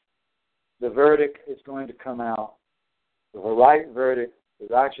judgment, the verdict is going to come out. The right verdict, the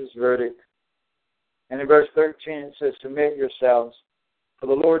righteous verdict. And in verse 13 it says, submit yourselves for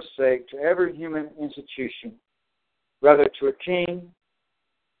the Lord's sake to every human institution, whether to a king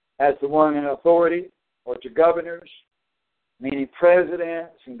as the one in authority, or to governors, meaning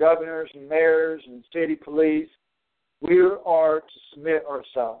presidents and governors and mayors and city police. We are to submit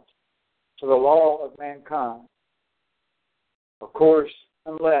ourselves to the law of mankind. Of course,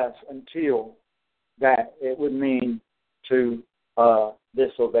 until that it would mean to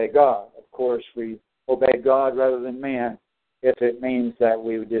disobey God. Of course, we obey God rather than man if it means that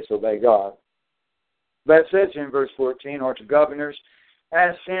we would disobey God. But it says in verse 14, or to governors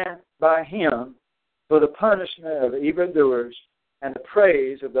as sent by him for the punishment of evildoers and the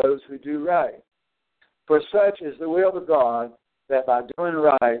praise of those who do right. For such is the will of God, that by doing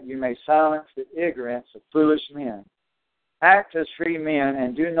right you may silence the ignorance of foolish men. Act as free men,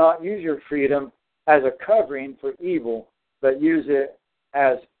 and do not use your freedom as a covering for evil, but use it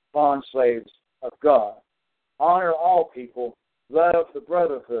as bondslaves of God. Honor all people, love the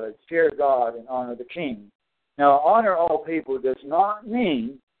brotherhood, fear God, and honor the king. Now, honor all people does not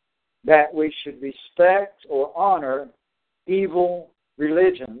mean that we should respect or honor evil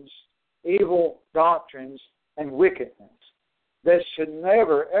religions, evil doctrines, and wickedness. This should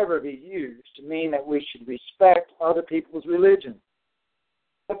never, ever be used to mean that we should respect other people's religion.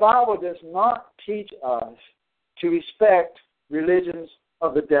 The Bible does not teach us to respect religions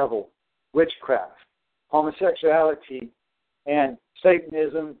of the devil, witchcraft, homosexuality, and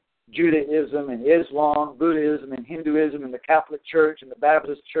Satanism, Judaism, and Islam, Buddhism, and Hinduism, and the Catholic Church, and the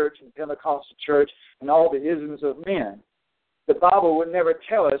Baptist Church, and the Pentecostal Church, and all the isms of men. The Bible would never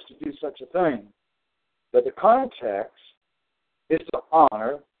tell us to do such a thing. But the context is to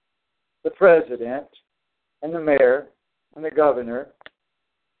honor the president and the mayor and the governor,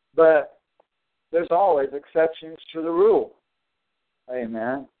 but there's always exceptions to the rule.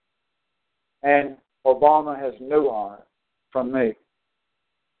 Amen. And Obama has no honor from me.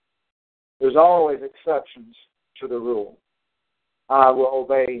 There's always exceptions to the rule. I will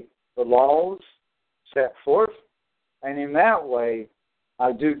obey the laws set forth, and in that way,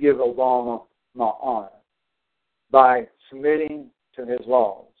 I do give Obama my honor by submitting to his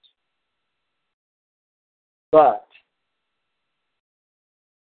laws. But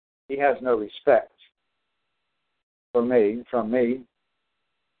he has no respect from me.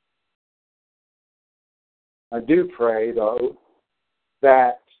 I do pray, though,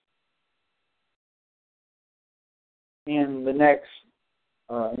 that in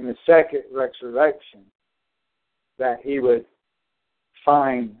the second resurrection, that he would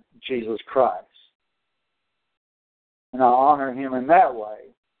find Jesus Christ. And I honor him in that way,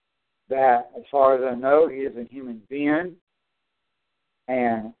 that as far as I know, he is a human being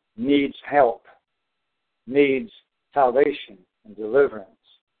and needs help, needs salvation and deliverance.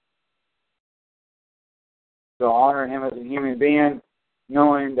 So I honor him as a human being,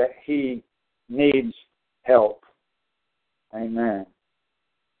 knowing that he needs help. Amen.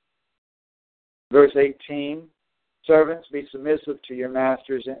 Verse 18, servants, be submissive to your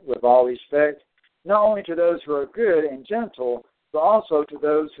masters with all respect, not only to those who are good and gentle, but also to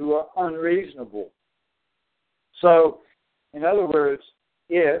those who are unreasonable. So, in other words,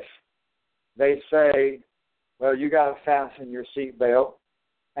 if they say, well, you got to fasten your seatbelt,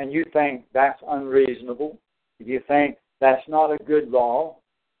 and you think that's unreasonable, if you think that's not a good law,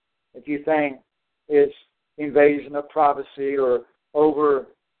 if you think it's invasion of privacy or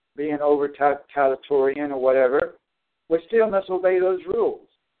being over-totalitarian or whatever, we still must obey those rules.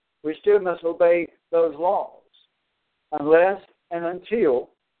 We still must obey those laws unless and until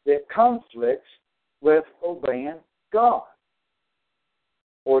it conflicts with obeying God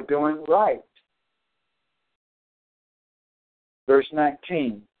or doing right. Verse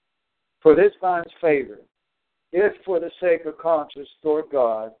 19, for this finds favor, if for the sake of conscience toward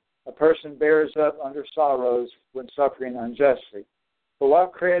God, a person bears up under sorrows when suffering unjustly. For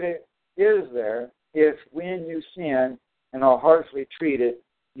what credit is there if when you sin and are harshly treated,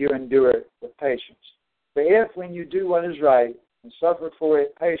 you endure it with patience. But if when you do what is right and suffer for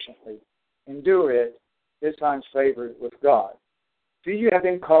it patiently, endure it, this finds favor with God. For you have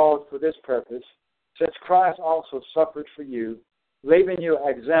been called for this purpose, since Christ also suffered for you, leaving you an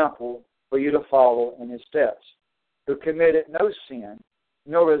example for you to follow in his steps, who committed no sin,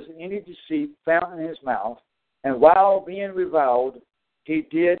 nor was any deceit found in his mouth, and while being reviled, he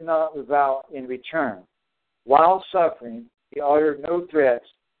did not revile in return. While suffering, he uttered no threats,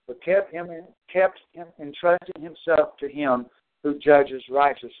 but kept entrusting himself to him who judges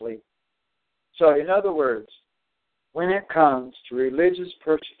righteously. So, in other words, when it comes to religious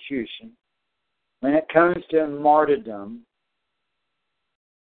persecution, when it comes to martyrdom,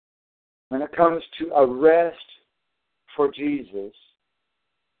 when it comes to arrest for Jesus,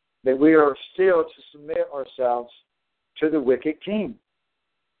 that we are still to submit ourselves to the wicked king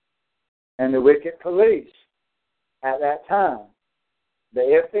and the wicked police at that time. That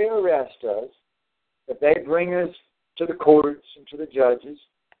if they arrest us, if they bring us to the courts and to the judges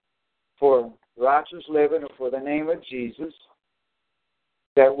for righteous living or for the name of Jesus,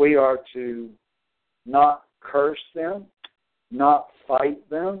 that we are to not curse them, not fight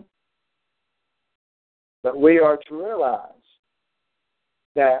them, but we are to realize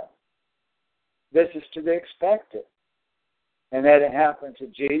that this is to be expected, and that it happened to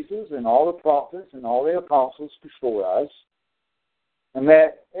Jesus and all the prophets and all the apostles before us, and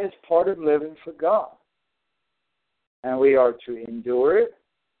that it's part of living for God. And we are to endure it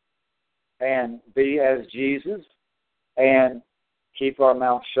and be as Jesus and keep our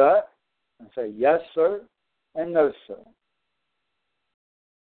mouth shut and say, yes, sir, and no, sir.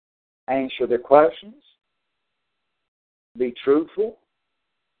 Answer the questions. Be truthful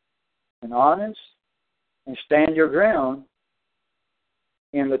and honest, and stand your ground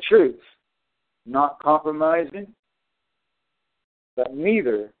in the truth, not compromising, but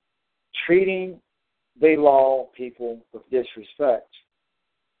neither treating the law people with disrespect,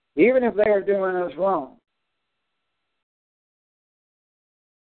 even if they are doing us wrong.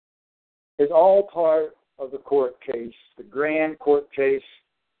 It's all part of the court case, the grand court case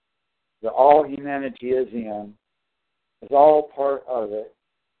that all humanity is in. It's all part of it.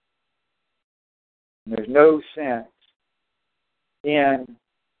 And there's no sense in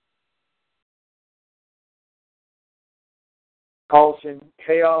causing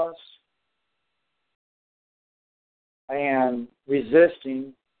chaos and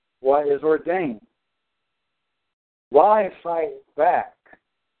resisting what is ordained. Why fight back?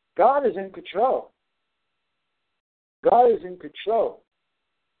 God is in control. God is in control.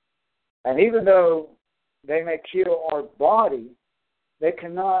 And even though they may kill our body, they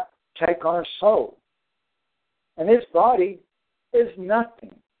cannot take our soul. And this body is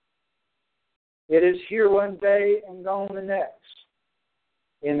nothing. It is here one day and gone the next.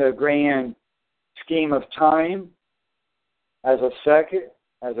 In the grand scheme of time, as a second,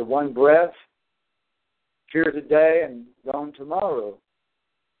 as a one breath, here today and gone tomorrow.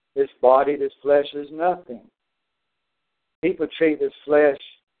 This body, this flesh is nothing. People treat this flesh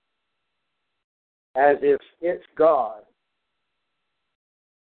as if it's God.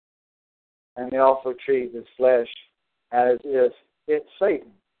 And they also treat this flesh as if it's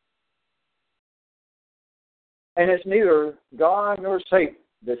Satan. And it's neither God nor Satan,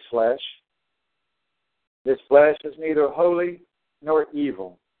 this flesh. This flesh is neither holy nor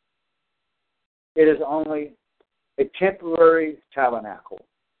evil. It is only a temporary tabernacle,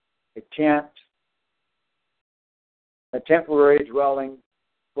 a tent, a temporary dwelling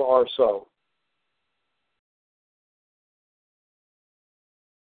for our soul.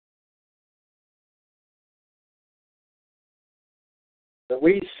 That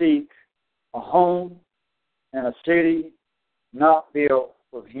we seek a home and a city not built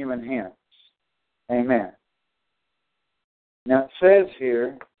with human hands. Amen. Now it says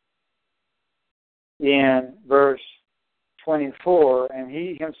here in verse 24, and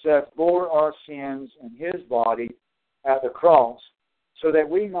he himself bore our sins in his body at the cross, so that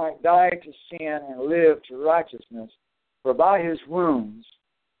we might die to sin and live to righteousness. For by his wounds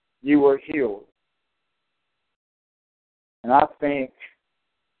you were healed. And I think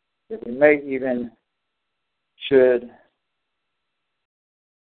that we may even should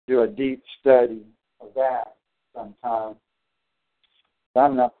do a deep study of that sometime.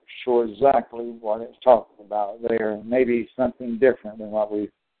 I'm not sure exactly what it's talking about there. Maybe something different than what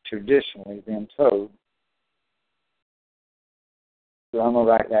we've traditionally been told. So I'm going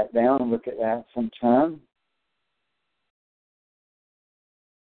to write that down and look at that sometime.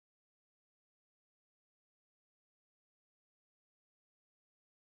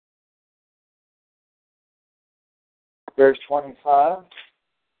 Verse 25,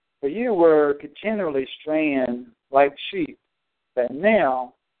 for you were continually straying like sheep, but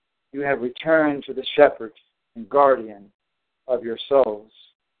now you have returned to the shepherd and guardian of your souls.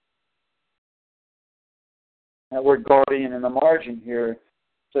 That word guardian in the margin here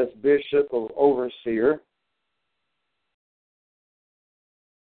says bishop or overseer.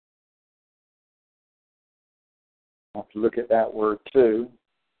 I have to look at that word too.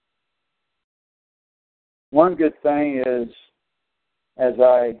 One good thing is, as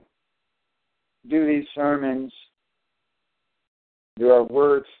I do these sermons, there are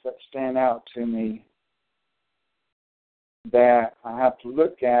words that stand out to me that I have to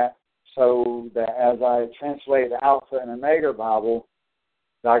look at so that as I translate the Alpha and Omega Bible,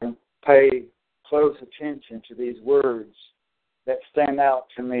 that I can pay close attention to these words that stand out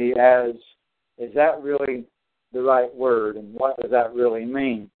to me as, is that really the right word, and what does that really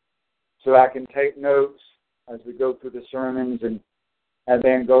mean? So I can take notes as we go through the sermons and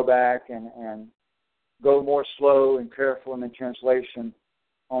then go back and go more slow and careful in the translation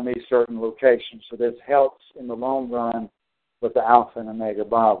on these certain locations. So this helps in the long run with the Alpha and Omega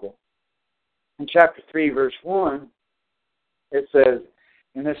Bible. In chapter 3, verse 1, it says,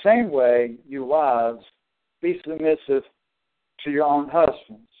 in the same way, you wives, be submissive to your own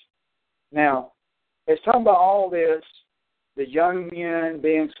husbands. Now, it's talking about all this, the young men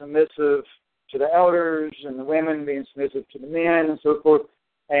being submissive to the elders and the women being submissive to the men and so forth,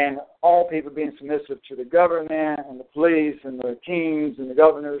 and all people being submissive to the government and the police and the kings and the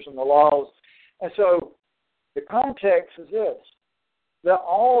governors and the laws. And so the context is this, that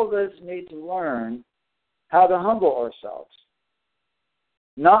all of us need to learn how to humble ourselves,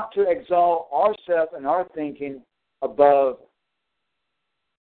 not to exalt ourselves and our thinking above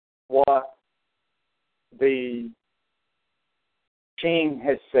what the king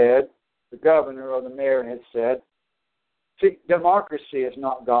has said, the governor or the mayor has said. See, democracy is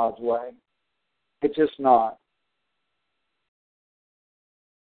not God's way. It's just not.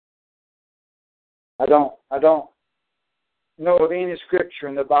 I don't know of any scripture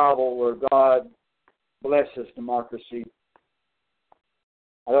in the Bible where God blesses democracy.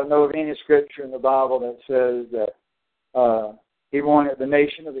 I don't know of any scripture in the Bible that says that He wanted the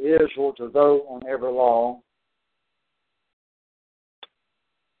nation of Israel to vote on every law.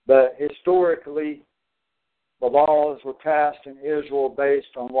 But historically, the laws were passed in Israel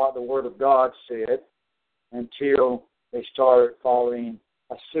based on what the Word of God said until they started following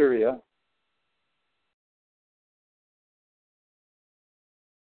Assyria.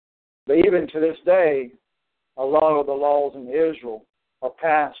 But even to this day, a lot of the laws in Israel are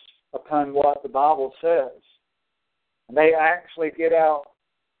passed upon what the Bible says. And they actually get out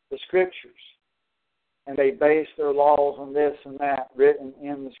the Scriptures, and they base their laws on this and that written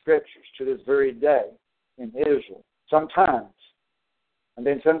in the Scriptures to this very day in Israel, sometimes. And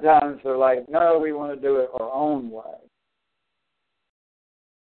then sometimes they're like, no, we want to do it our own way.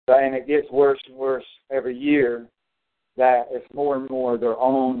 And it gets worse and worse every year, that it's more and more their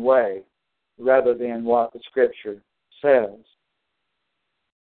own way rather than what the Scripture says.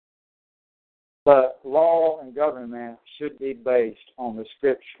 But law and government should be based on the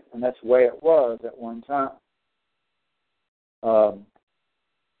Scripture, and that's the way it was at one time.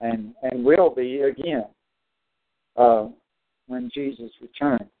 And will be again when Jesus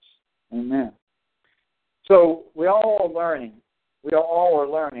returns. Amen. So we all are learning. We all are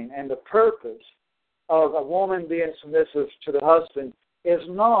learning, and the purpose of a woman being submissive to the husband has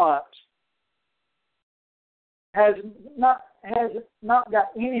not got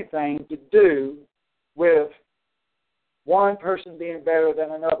anything to do with one person being better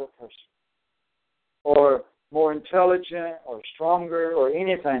than another person, or more intelligent, or stronger, or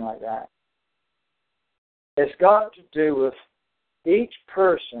anything like that. It's got to do with each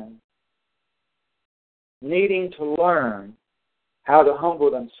person needing to learn how to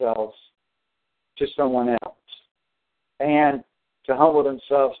humble themselves to someone else, and to humble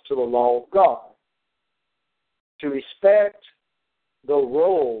themselves to the law of God, to respect the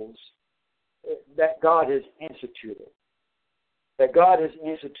roles that God has instituted. That God has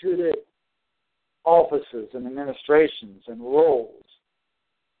instituted offices and administrations and roles.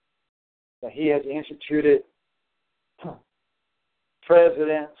 That He has instituted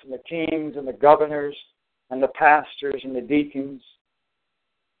presidents and the kings and the governors and the pastors and the deacons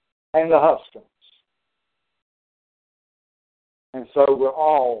and the husbands. And so we're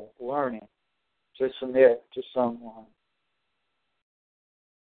all learning to submit to someone.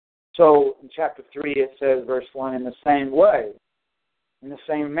 So in chapter 3 it says, verse 1, in the same way, in the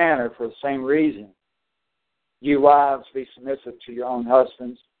same manner, for the same reason, you wives be submissive to your own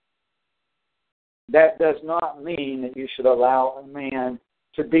husbands, that does not mean that you should allow a man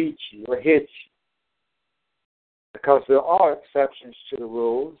to beat you or hit you. Because there are exceptions to the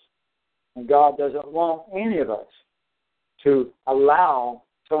rules, and God doesn't want any of us to allow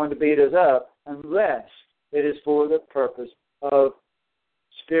someone to beat us up unless it is for the purpose of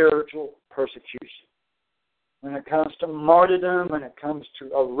spiritual persecution. When it comes to martyrdom, when it comes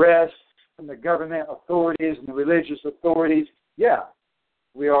to arrest from the government authorities and the religious authorities, yeah,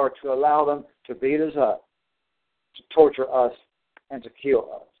 we are to allow them to beat us up, to torture us, and to kill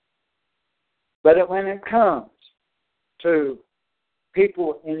us. But when it comes to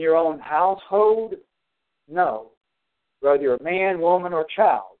people in your own household, no. Whether you're a man, woman, or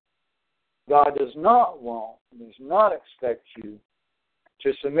child, God does not want, does not expect you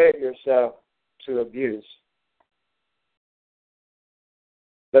to submit yourself to abuse.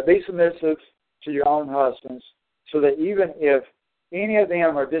 But be submissive to your own husbands, so that even if any of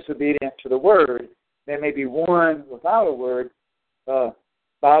them are disobedient to the word, they may be won without a word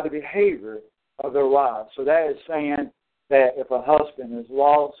by the behavior of their wives. So that is saying that if a husband is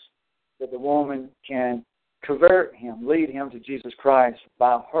lost, that the woman can convert him, lead him to Jesus Christ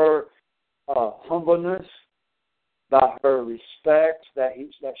by her humbleness, by her respect that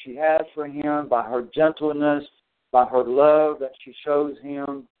she has for him, by her gentleness, by her love that she shows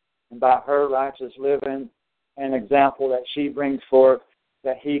him, and by her righteous living and example that she brings forth,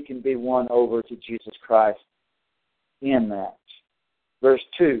 that he can be won over to Jesus Christ in that. Verse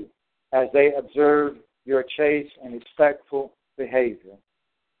 2, as they observe your chaste and respectful behavior.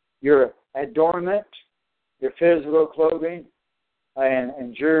 Your adornment, your physical clothing,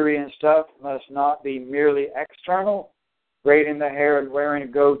 and jewelry and stuff must not be merely external, braiding the hair and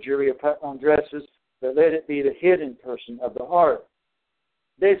wearing gold jewelry or putting on dresses, but let it be the hidden person of the heart.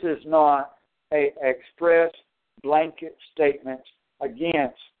 This is not an express blanket statement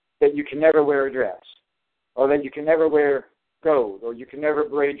against that you can never wear a dress, or that you can never wear gold, or you can never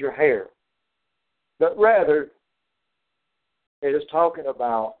braid your hair. But rather, it is talking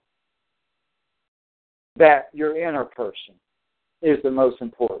about that your inner person is the most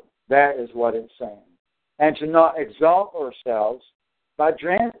important. That is what it's saying. And to not exalt ourselves by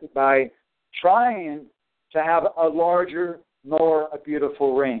trying to have a larger, more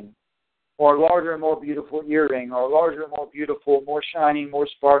beautiful ring, or a larger, more beautiful earring, or a larger, more beautiful, more shining, more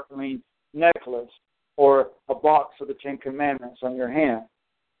sparkling necklace, or a box of the Ten Commandments on your hand.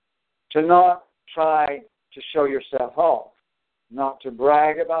 To not try to show yourself off, not to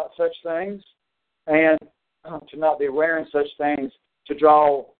brag about such things, and to not be wearing such things to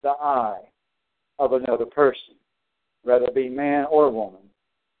draw the eye of another person, whether it be man or woman.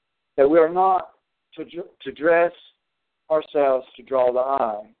 That we are not to dress ourselves to draw the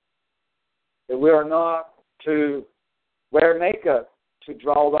eye. That we are not to wear makeup to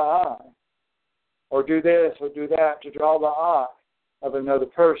draw the eye, or do this or do that to draw the eye of another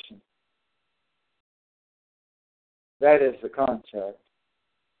person. That is the concept.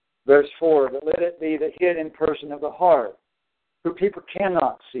 Verse 4, but let it be the hidden person of the heart, who people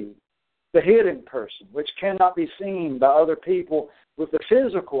cannot see. The hidden person, which cannot be seen by other people with the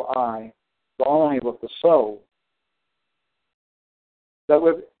physical eye, but only with the soul. But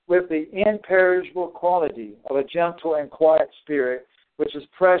with the imperishable quality of a gentle and quiet spirit, which is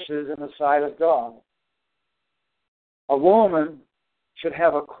precious in the sight of God. A woman should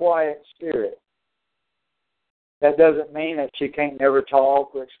have a quiet spirit. That doesn't mean that she can't never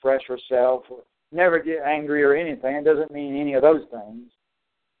talk or express herself or never get angry or anything. It doesn't mean any of those things.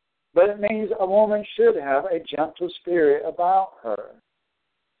 But it means a woman should have a gentle spirit about her.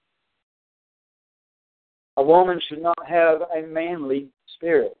 A woman should not have a manly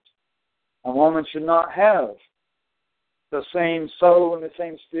spirit. A woman should not have the same soul and the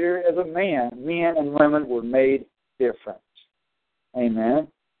same spirit as a man. Men and women were made different. Amen.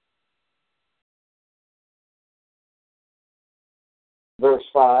 Verse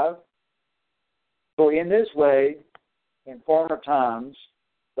 5, so in this way, in former times,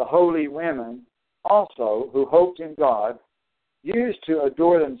 the holy women also, who hoped in God, used to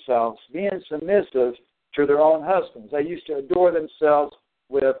adore themselves, being submissive to their own husbands. They used to adore themselves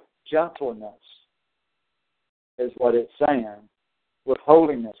with gentleness, is what it's saying, with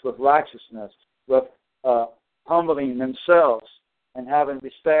holiness, with righteousness, with humbling themselves and having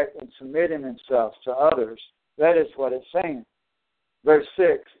respect and submitting themselves to others. That is what it's saying. Verse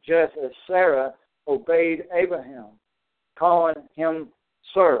 6, just as Sarah obeyed Abraham, calling him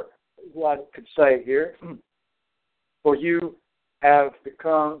sir, is what it could say here. For you have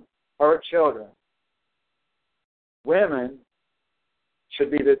become her children. Women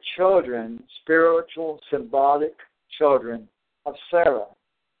should be the children, spiritual, symbolic children of Sarah.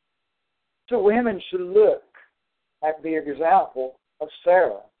 So women should look at the example of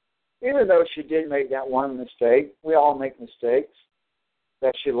Sarah. Even though she did make that one mistake, we all make mistakes,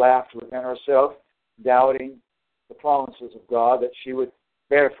 that she laughed within herself, doubting the promises of God, that she would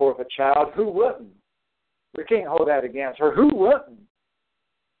bear forth a child. Who wouldn't? We can't hold that against her. Who wouldn't?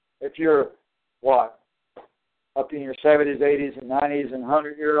 If you're, up in your 70s, 80s, and 90s, and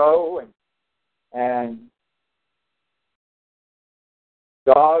 100-year-old, and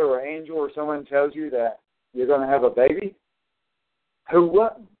God or angel or someone tells you that you're going to have a baby, who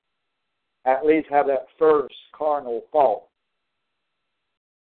wouldn't at least have that first carnal thought?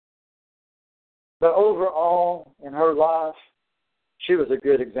 But overall, in her life, she was a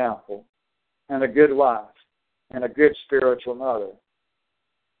good example, and a good wife, and a good spiritual mother.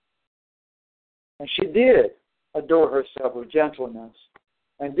 And she did adore herself with gentleness,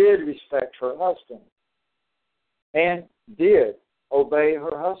 and did respect her husband, and did obey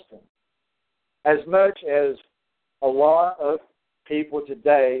her husband. As much as a lot of people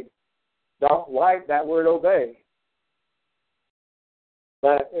today don't like that word obey.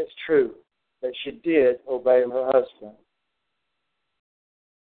 But it's true that she did obey her husband.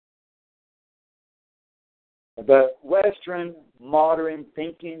 But Western modern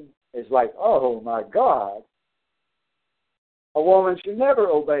thinking is like, oh my God, a woman should never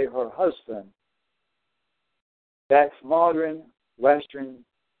obey her husband. That's modern Western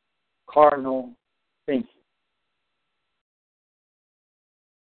carnal thinking.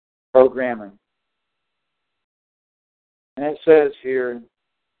 Programming. And it says here,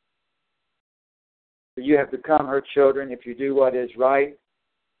 you have become her children if you do what is right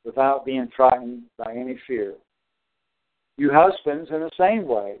without being frightened by any fear. You husbands, in the same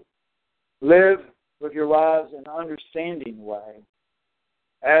way, live with your wives in an understanding way,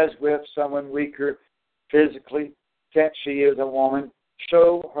 as with someone weaker physically, since she is a woman.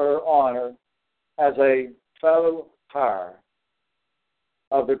 Show her honor as a fellow heir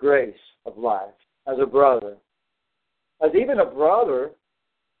of the grace of life, as a brother. As even a brother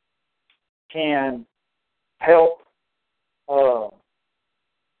can help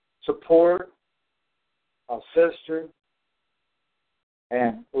support a sister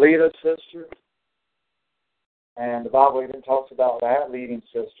and lead a sister. And the Bible even talks about that, leading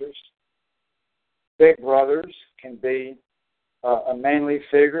sisters. Big brothers can be a manly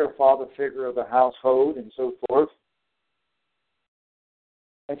figure, a father figure of the household, and so forth.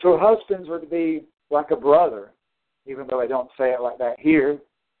 And so husbands are to be like a brother, even though I don't say it like that here.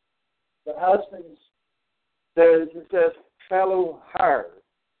 But husbands, it says fellow heir.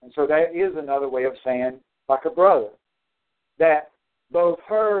 And so that is another way of saying like a brother. That both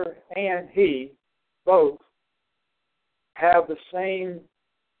her and he, both, have the same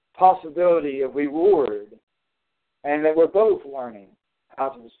possibility of reward, and that we're both learning how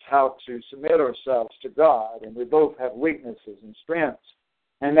to submit ourselves to God, and we both have weaknesses and strengths,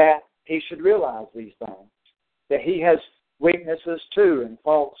 and that he should realize these things, that he has weaknesses too and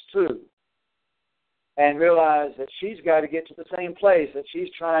faults too, and realize that she's got to get to the same place, that she's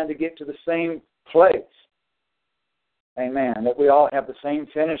trying to get to the same place. Amen. That we all have the same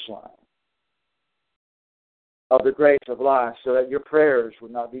finish line of the grace of life, so that your prayers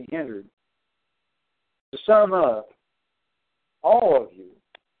would not be hindered. To sum up, all of you,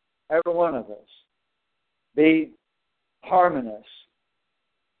 every one of us, be harmonious,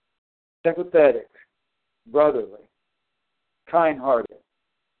 sympathetic, brotherly, kind-hearted,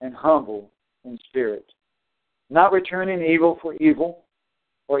 and humble in spirit, not returning evil for evil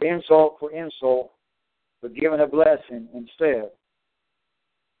or insult for insult, but giving a blessing instead.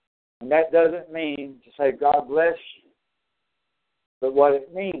 And that doesn't mean to say, God bless you. But what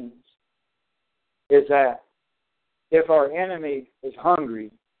it means is that if our enemy is hungry,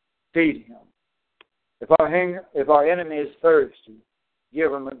 feed him. If our enemy is thirsty,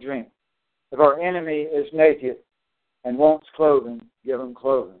 give him a drink. If our enemy is naked and wants clothing, give him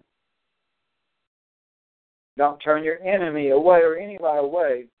clothing. Don't turn your enemy away or anybody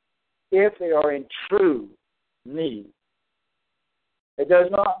away if they are in true need. It does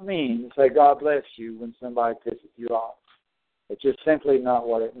not mean to say, God bless you, when somebody pisses you off. It's just simply not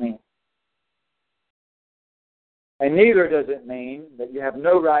what it means. And neither does it mean that you have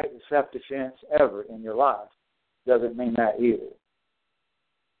no right to self-defense ever in your life. It doesn't mean that either.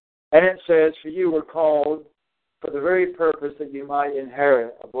 And it says, for you were called for the very purpose that you might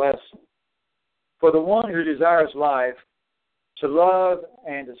inherit a blessing. For the one who desires life, to love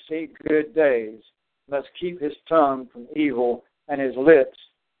and to seek good days, must keep his tongue from evil and his lips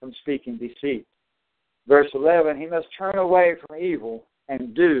from speaking deceit. Verse 11, he must turn away from evil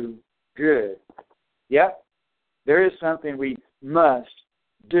and do good. Yep, there is something we must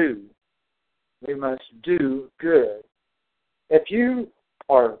do. we must do good. If you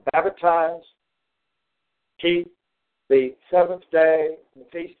are baptized, keep the seventh day, the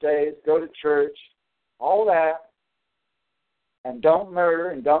feast days, go to church, all that, and don't murder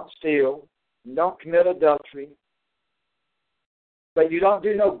and don't steal and don't commit adultery, but you don't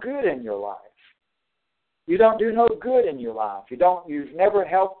do no good in your life. You don't do no good in your life. You've never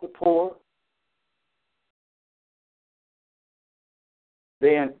helped the poor,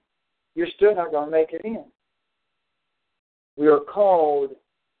 then you're still not going to make it in. We are called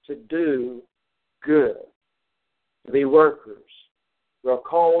to do good, to be workers. We are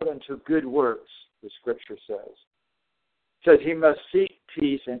called unto good works, the Scripture says. It says he must seek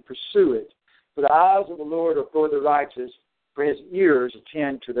peace and pursue it. For the eyes of the Lord are for the righteous, for his ears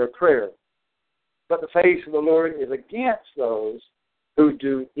attend to their prayer. But the face of the Lord is against those who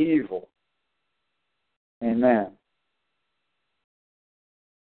do evil. Amen.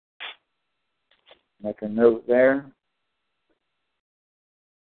 Make a note there.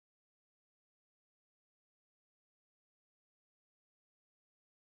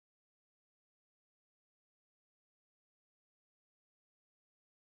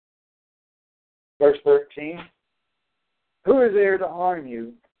 Verse 13. Who is there to harm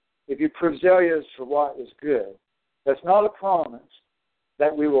you if you prove zealous for what is good? That's not a promise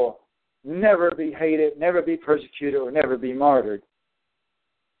that we will never be hated, never be persecuted, or never be martyred.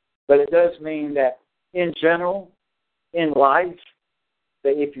 But it does mean that in general, in life,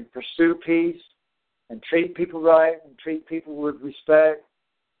 that if you pursue peace and treat people right and treat people with respect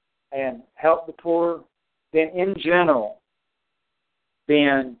and help the poor, then in general,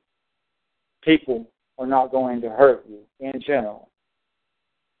 then people are not going to hurt you in general,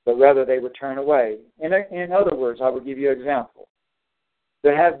 but rather they would turn away. In other words, I will give you an example.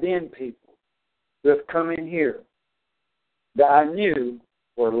 There have been people who have come in here that I knew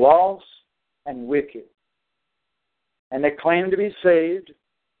were lost and wicked. And they claimed to be saved.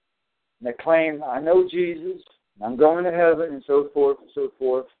 And they claimed, I know Jesus, and I'm going to heaven, and so forth and so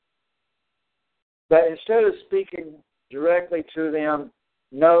forth. But instead of speaking directly to them,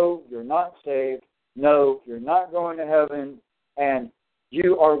 no, you're not saved, no, you're not going to heaven, and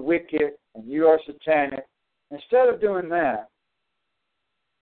you are wicked, and you are satanic. Instead of doing that,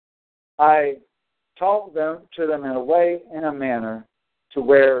 I talk to them in a way, in a manner, to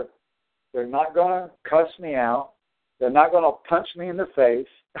where they're not going to cuss me out, they're not going to punch me in the face,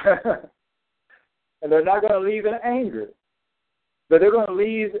 and they're not going to leave in anger. But they're going to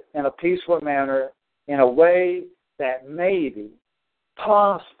leave in a peaceful manner, in a way that maybe,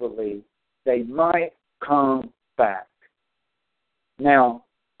 possibly, they might come back. Now,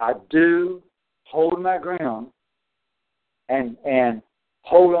 I do hold my ground and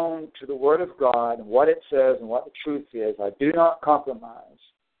hold on to the Word of God and what it says and what the truth is. I do not compromise.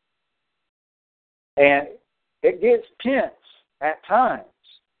 And it gets tense at times,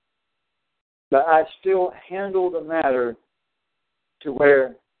 but I still handle the matter to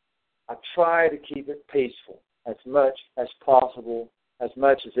where I try to keep it peaceful as much as possible, as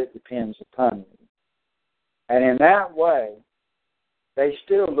much as it depends upon me. And in that way, they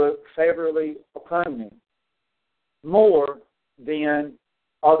still look favorably upon me, more than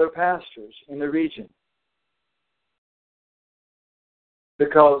other pastors in the region,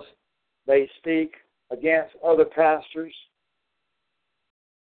 because they speak against other pastors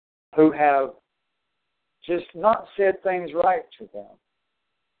who have just not said things right to them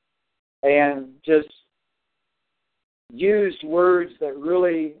and just used words that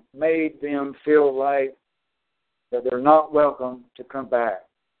really made them feel like that they're not welcome to come back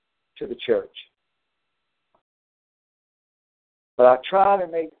to the church. But I try to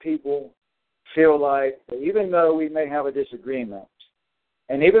make people feel like that even though we may have a disagreement,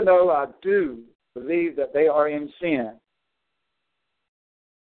 and even though I do believe that they are in sin,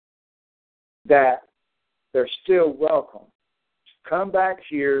 that they're still welcome to come back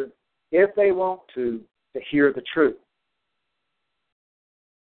here if they want to hear the truth.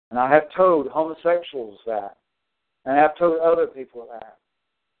 And I have told homosexuals that, and I have told other people that.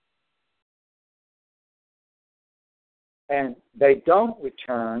 And they don't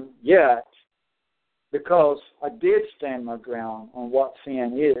return yet because I did stand my ground on what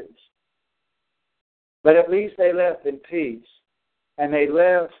sin is. But at least they left in peace, and they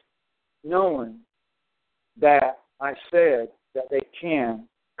left knowing that I said that they can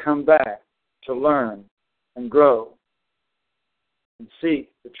come back to learn and grow and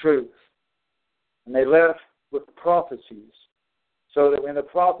seek the truth. And they left with the prophecies, so that when the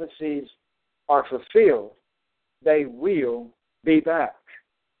prophecies are fulfilled, they will be back.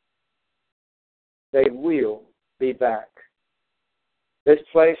 They will be back. This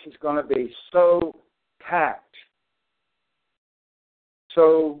place is going to be so packed.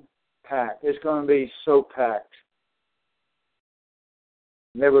 So packed. It's going to be so packed.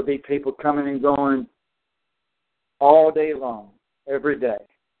 And there will be people coming and going all day long, every day.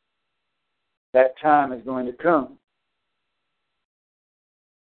 That time is going to come.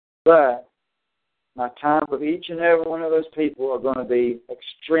 But my time with each and every one of those people are going to be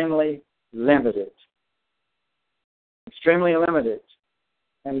extremely limited. Extremely limited.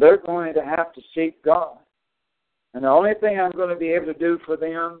 And they're going to have to seek God. And the only thing I'm going to be able to do for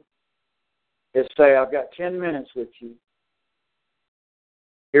them is say, I've got 10 minutes with you.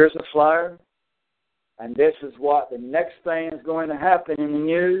 Here's a flyer. And this is what the next thing is going to happen in the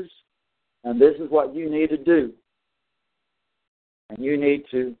news. And this is what you need to do. And you need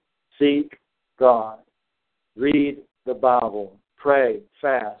to seek God. Read the Bible. Pray.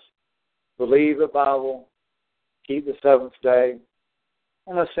 Fast. Believe the Bible. Keep the seventh day.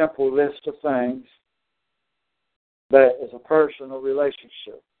 And a simple list of things that is a personal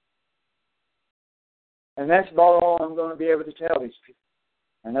relationship. And that's about all I'm going to be able to tell these people.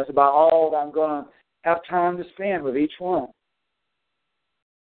 And that's about all that I'm going to have time to spend with each one.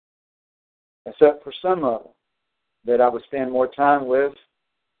 Except for some of them that I would spend more time with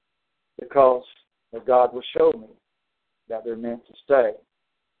because God will show me that they're meant to stay.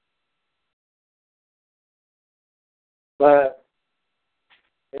 But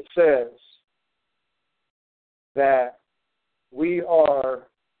it says that we are,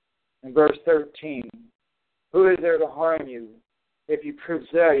 in verse 13, who is there to harm you if you prove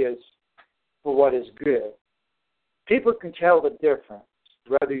zealous for what is good? People can tell the difference,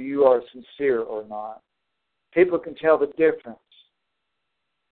 whether you are sincere or not. People can tell the difference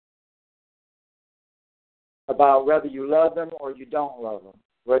about whether you love them or you don't love them,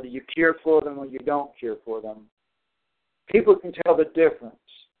 whether you care for them or you don't care for them. People can tell the difference.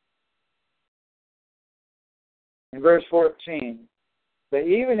 In verse 14, that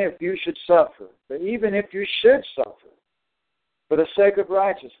even if you should suffer, for the sake of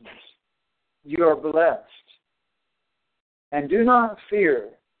righteousness, you are blessed. And do not fear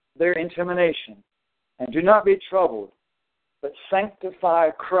their intimidation, and do not be troubled, but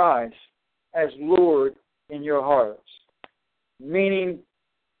sanctify Christ as Lord in your hearts. Meaning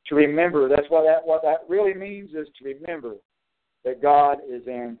to remember, that's what that really means, is to remember that God is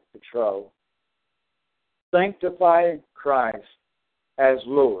in control. Sanctify Christ as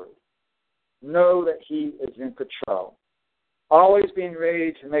Lord. Know that He is in control. Always being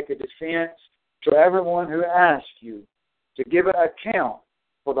ready to make a defense to everyone who asks you to give an account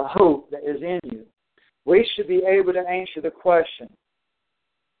for the hope that is in you. We should be able to answer the question,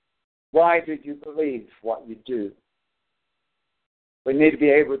 why did you believe what you do? We need to be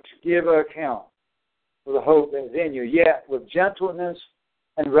able to give an account for the hope that is in you, yet with gentleness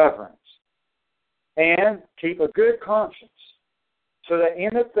and reverence. And keep a good conscience, so that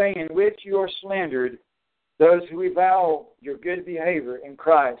in the thing in which you are slandered, those who avow your good behavior in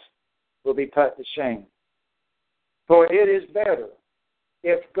Christ will be put to shame. For it is better,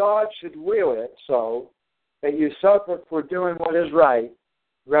 if God should will it so, that you suffer for doing what is right,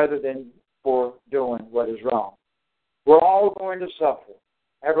 rather than for doing what is wrong. We're all going to suffer,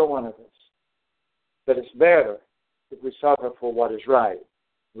 every one of us. But it's better if we suffer for what is right,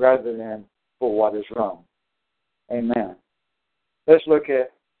 rather than for what is wrong. Amen. Let's look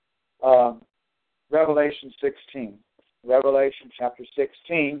at Revelation 16. Revelation chapter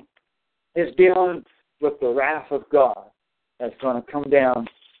 16 is dealing with the wrath of God that's going to come down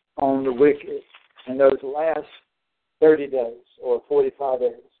on the wicked in those last 30 days or 45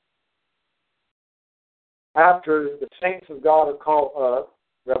 days. After the saints of God are called up,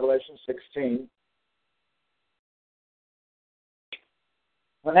 Revelation 16,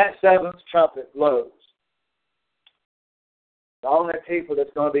 when that seventh trumpet blows, the only people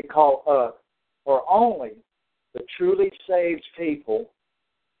that's going to be called up are only the truly saved people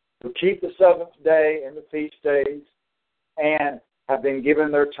who keep the seventh day and the feast days and have been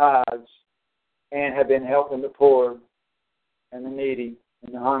given their tithes and have been helping the poor and the needy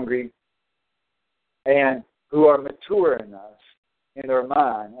and the hungry, and who are mature enough in their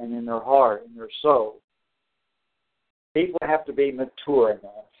mind and in their heart and their soul. People have to be mature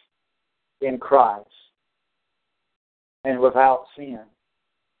enough in Christ and without sin.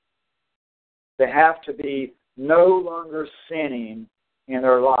 They have to be no longer sinning in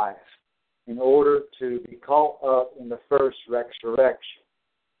their life in order to be caught up in the first resurrection.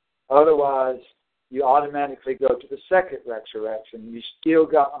 Otherwise, you automatically go to the second resurrection. You still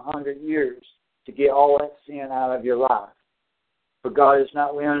got 100 years to get all that sin out of your life. For God is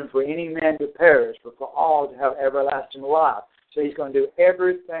not willing for any man to perish, but for all to have everlasting life. So he's going to do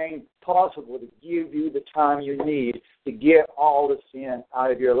everything possible to give you the time you need to get all the sin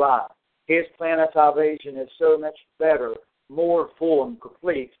out of your life. His plan of salvation is so much better, more full and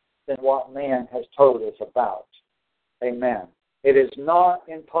complete than what man has told us about. Amen. It is not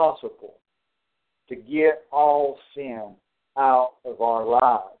impossible to get all sin out of our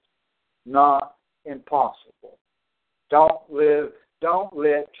lives. Not impossible. Don't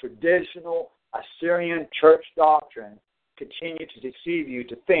let traditional Assyrian church doctrine continue to deceive you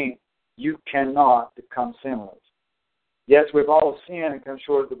to think you cannot become sinless. Yes, we've all sinned and come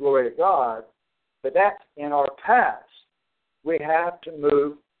short of the glory of God, but that's in our past. We have to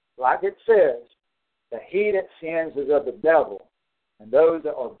move, like it says, the he that sins is of the devil, and those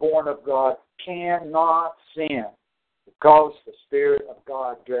that are born of God cannot sin because the Spirit of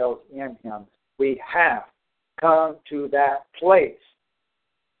God dwells in him. We have come to that place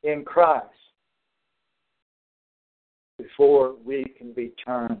in Christ before we can be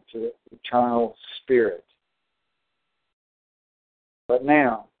turned to the eternal Spirit. But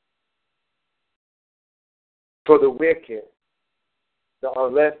now, for the wicked that are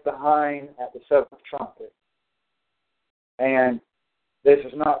left behind at the seventh trumpet, and this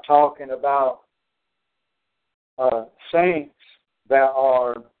is not talking about saints that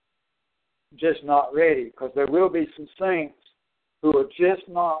are just not ready, because there will be some saints who have just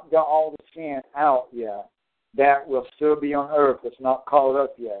not got all the sin out yet that will still be on earth that's not caught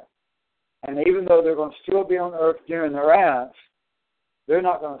up yet. And even though they're going to still be on earth during the wrath, they're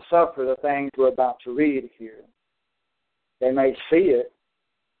not going to suffer the things we're about to read here. They may see it,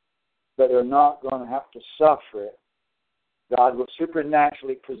 but they're not going to have to suffer it. God will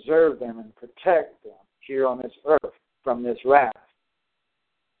supernaturally preserve them and protect them here on this earth from this wrath.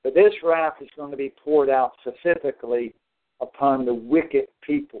 But this wrath is going to be poured out specifically upon the wicked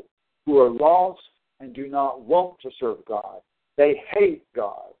people who are lost and do not want to serve God. They hate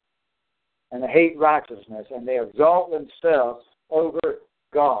God, and they hate righteousness, and they exalt themselves over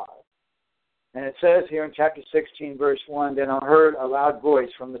God. And it says here in chapter 16, verse 1, then I heard a loud voice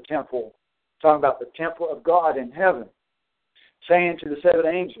from the temple, talking about the temple of God in heaven, saying to the seven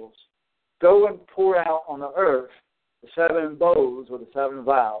angels, go and pour out on the earth the seven bowls or the seven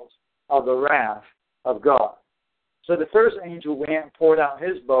vials of the wrath of God. So the first angel went and poured out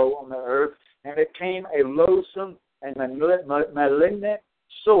his bowl on the earth, and it came a loathsome and malignant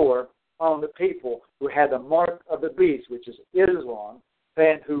sore on the people who had the mark of the beast, which is Islam,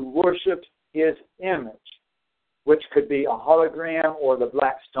 and who worshipped his image, which could be a hologram or the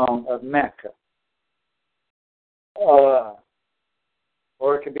black stone of Mecca. Or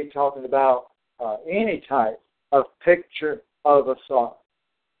it could be talking about any type of picture of a song.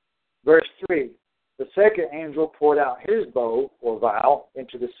 Verse 3, the second angel poured out his bowl or vial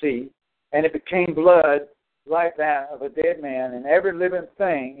into the sea, and it became blood like that of a dead man, and every living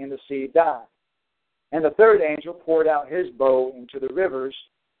thing in the sea died. And the third angel poured out his bowl into the rivers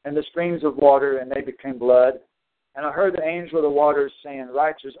and the streams of water, and they became blood. And I heard the angel of the waters saying,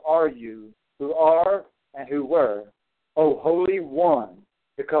 righteous are you, who are and who were, O Holy One,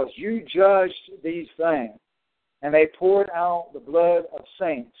 because you judged these things. And they poured out the blood of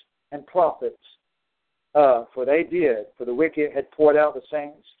saints and prophets, for they did. For the wicked had poured out the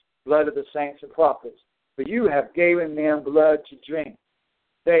saints, blood of the saints and prophets. For you have given them blood to drink.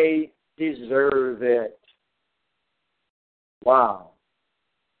 They deserve it. Wow.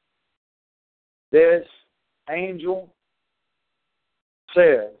 This angel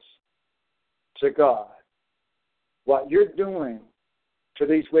says to God, what you're doing to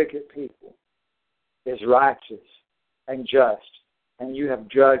these wicked people is righteous and just, and you have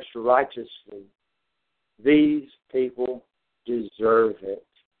judged righteously. These people deserve it.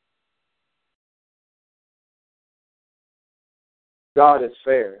 God is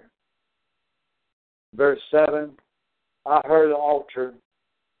fair. Verse 7, I heard the altar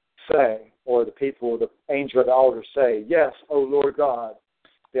say, or the people, the angel of the altar say, yes, O Lord God,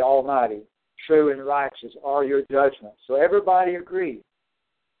 the Almighty, true and righteous are your judgments. So everybody agreed.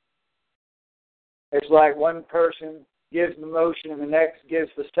 It's like one person gives the motion and the next gives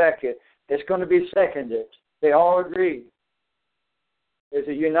the second. It's going to be seconded. They all agree. It's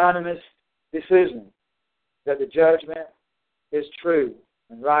a unanimous decision that the judgment is true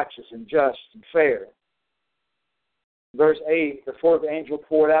and righteous and just and fair. Verse 8, the fourth angel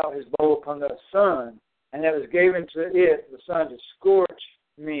poured out his bowl upon the sun, and it was given to it, the sun, to scorch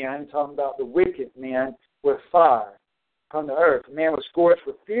men, talking about the wicked men, with fire upon the earth. The man was scorched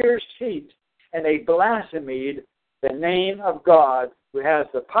with fierce heat, and they blasphemed the name of God, who has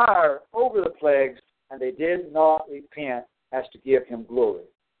the power over the plagues, and they did not repent as to give him glory.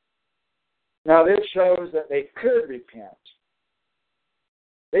 Now this shows that they could repent.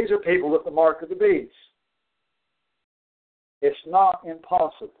 These are people with the mark of the beast. It's not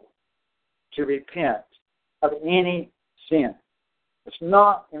impossible to repent of any sin. It's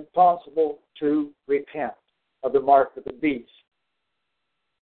not impossible to repent of the mark of the beast.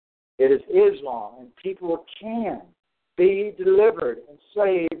 It is Islam, and people can be delivered and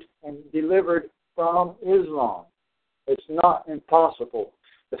saved and delivered from Islam. It's not impossible.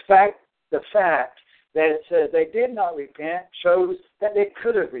 The fact that it says they did not repent shows that they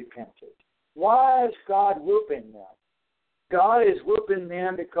could have repented. Why is God whooping them? God is whooping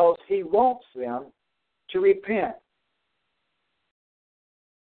them because He wants them to repent.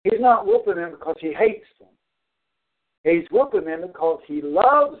 He's not whooping them because He hates them. He's whooping them because He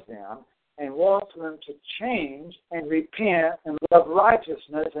loves them and wants them to change and repent and love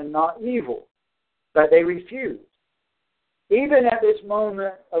righteousness and not evil. But they refuse. Even at this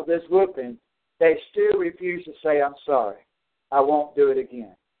moment of this whooping, they still refuse to say, I'm sorry. I won't do it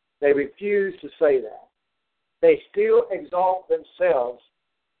again. They refuse to say that. They still exalt themselves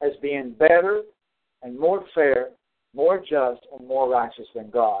as being better and more fair, more just, and more righteous than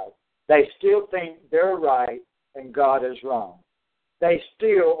God. They still think they're right and God is wrong. They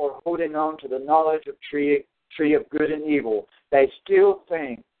still are holding on to the knowledge of tree of good and evil. They still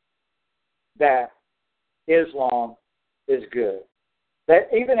think that Islam is good. That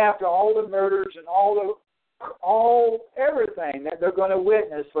even after all the murders and everything that they're going to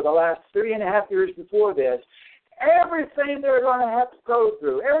witness for the last 3.5 years before this, everything they're going to have to go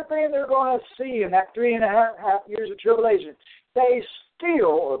through, everything they're going to see in that 3.5 years of tribulation, they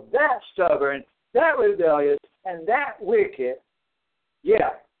still are that stubborn, that rebellious, and that wicked.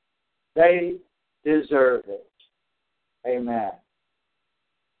 Yeah, they deserve it. Amen.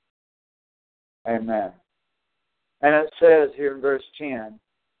 Amen. And it says here in verse 10,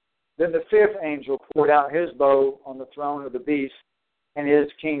 then the fifth angel poured out his bow on the throne of the beast and his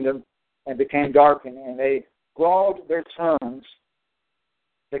kingdom and became darkened, and they gnawed their tongues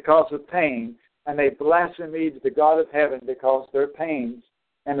because of pain, and they blasphemed the God of heaven because of their pains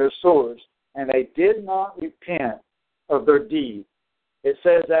and their sores, and they did not repent of their deed. It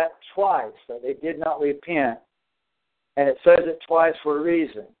says that twice, that they did not repent, and it says it twice for a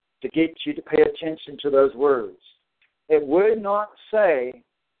reason, to get you to pay attention to those words. It would not say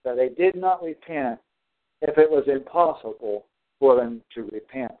that they did not repent if it was impossible for them to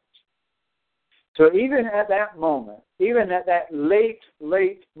repent. So even at that moment, even at that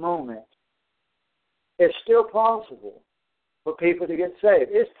late moment, it's still possible for people to get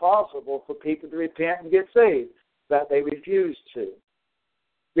saved. It's possible for people to repent and get saved, but they refuse to.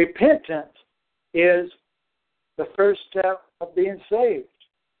 Repentance is the first step of being saved.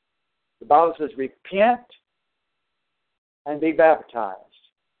 The Bible says, repent and be baptized.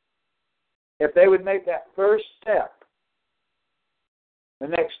 If they would make that first step, the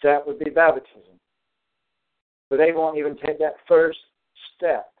next step would be baptism. But they won't even take that first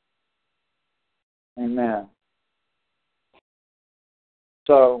step. Amen.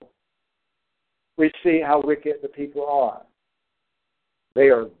 So, we see how wicked the people are. They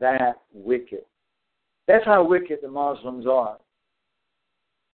are that wicked. That's how wicked the Muslims are.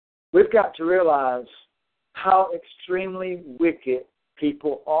 We've got to realize how extremely wicked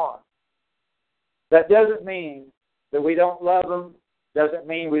people are. That doesn't mean that we don't love them, doesn't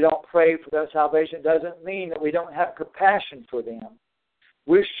mean we don't pray for their salvation, doesn't mean that we don't have compassion for them.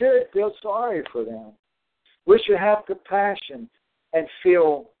 We should feel sorry for them. We should have compassion and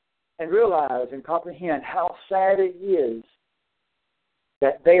feel and realize and comprehend how sad it is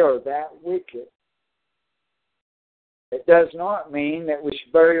that they are that wicked. It does not mean that we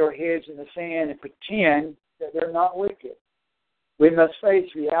should bury our heads in the sand and pretend that they're not wicked. We must face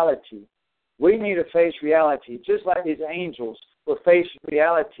reality. We need to face reality, just like these angels were facing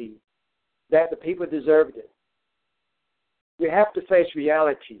reality that the people deserved it. We have to face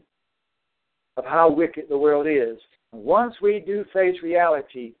reality of how wicked the world is. And once we do face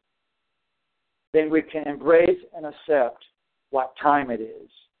reality, then we can embrace and accept what time it is,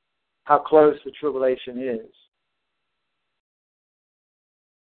 how close the tribulation is.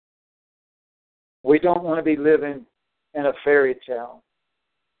 We don't want to be living in a fairy tale.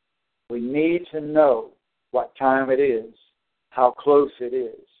 We need to know what time it is, how close it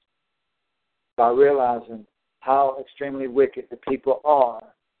is, by realizing how extremely wicked the people are.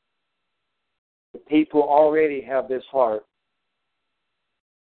 The people already have this heart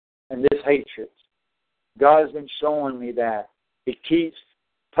and this hatred. God has been showing me that. He keeps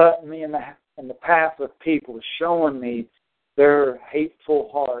putting me in the path of people, showing me their hateful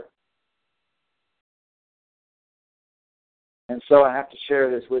heart. And so I have to share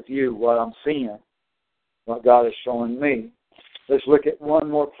this with you, what I'm seeing, what God is showing me. Let's look at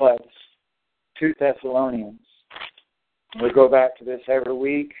one more place. 2 Thessalonians. We go back to this every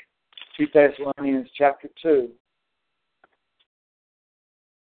week. 2 Thessalonians chapter 2.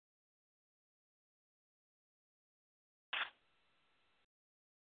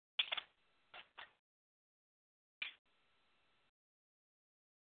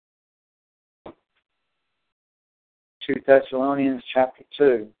 Thessalonians chapter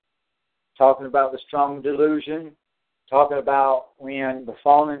 2. Talking about the strong delusion. Talking about when the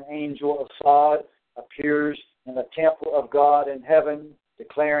fallen angel Assad appears in the temple of God in heaven,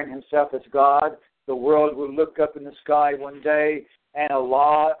 declaring himself as God. The world will look up in the sky one day, and a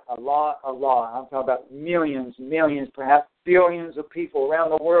lot, I'm talking about millions, perhaps billions of people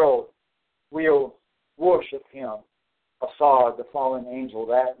around the world will worship him, Assad, the fallen angel,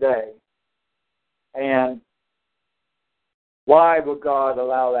 that day. And why will God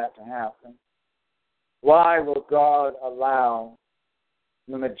allow that to happen? Why will God allow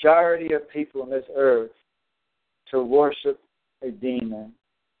the majority of people on this earth to worship a demon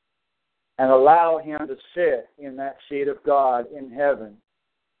and allow him to sit in that seat of God in heaven?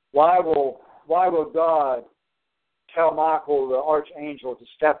 Why will God tell Michael, the archangel, to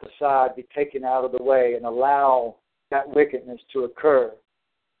step aside, be taken out of the way, and allow that wickedness to occur?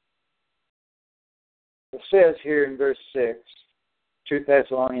 It says here in verse 6, 2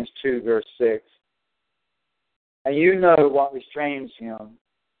 Thessalonians 2, verse 6, and you know what restrains him.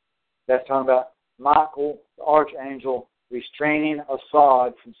 That's talking about Michael, the archangel, restraining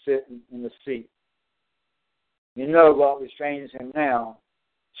Assad from sitting in the seat. You know what restrains him now,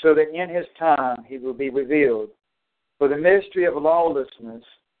 so that in his time he will be revealed. For the mystery of lawlessness,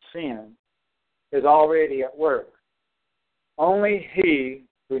 sin, is already at work. Only he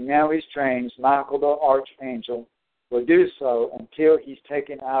who now restrains Michael the archangel will do so until he's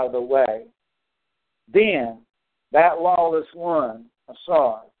taken out of the way. Then that lawless one,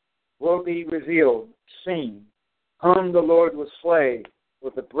 Assad, will be revealed, seen, whom the Lord will slay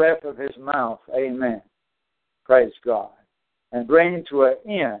with the breath of his mouth. Amen. Praise God. And bring to an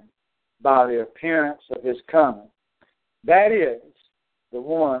end by the appearance of his coming. That is the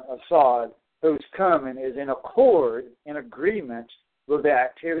one, Assad, whose coming is in accord, in agreement with the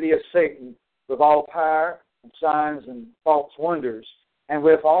activity of Satan, with all power and signs and false wonders, and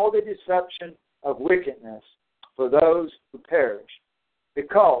with all the deception of wickedness for those who perish,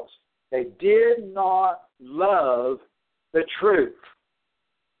 because they did not love the truth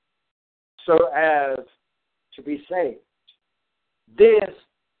so as to be saved. This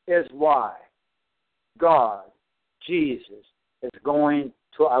is why God, Jesus, is going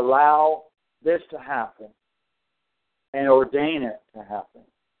to allow this to happen and ordain it to happen.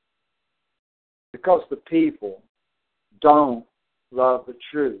 Because the people don't love the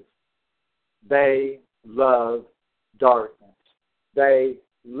truth. They love darkness. They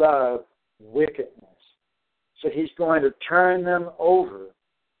love wickedness. So he's going to turn them over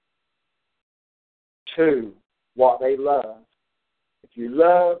to what they love. If you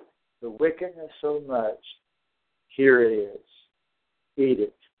love the wickedness so much, here it is. Eat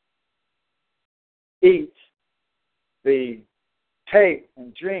it. Take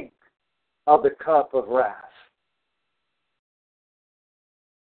and drink of the cup of wrath.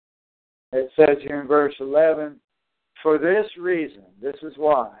 It says here in verse 11, for this reason, this is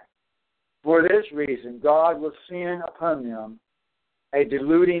why, for this reason God will send upon them a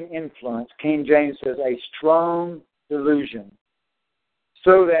deluding influence. King James says a strong delusion,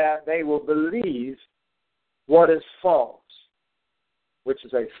 so that they will believe what is false, which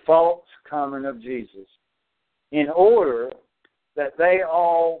is a false coming of Jesus, in order that they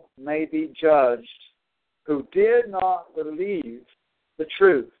all may be judged who did not believe the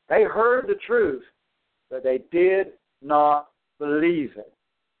truth. They heard the truth, but they did not believe it.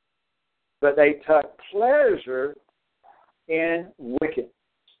 But they took pleasure in wickedness.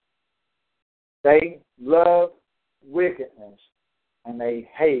 They love wickedness, and they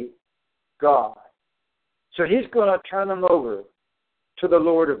hate God. So he's going to turn them over to the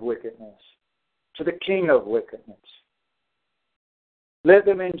Lord of wickedness, to the King of wickedness. Let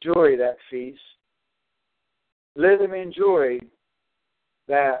them enjoy that feast. Let them enjoy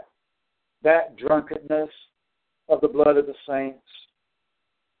that drunkenness of the blood of the saints.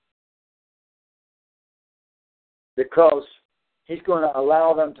 Because he's going to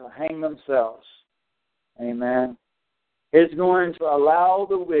allow them to hang themselves. Amen. He's going to allow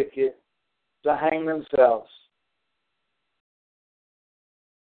the wicked to hang themselves.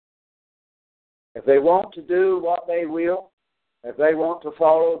 If they want to do what they will, if they want to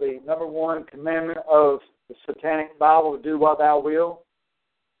follow the number one commandment of the Satanic Bible, to do what thou will,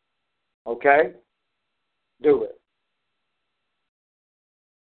 okay, do it.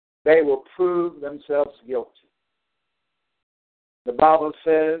 they will prove themselves guilty. The Bible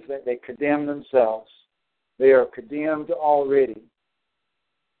says that they condemn themselves. They are condemned already.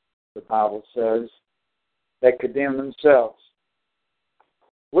 The Bible says they condemn themselves.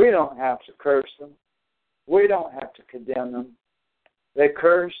 We don't have to curse them. We don't have to condemn them. They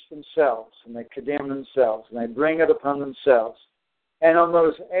curse themselves and they condemn themselves and they bring it upon themselves. And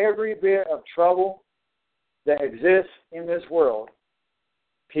almost every bit of trouble that exists in this world,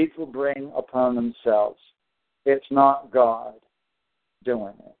 people bring upon themselves. It's not God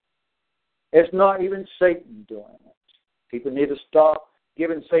doing it. It's not even Satan doing it. People need to stop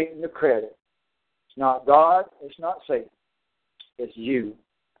giving Satan the credit. It's not God. It's not Satan. It's you.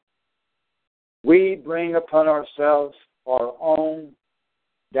 We bring upon ourselves our own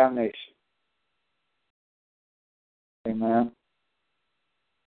damnation. Amen.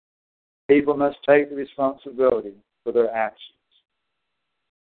 People must take the responsibility for their actions.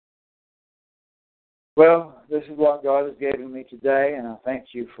 Well, this is what God has given me today, and I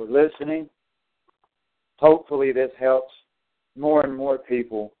thank you for listening. Hopefully this helps more and more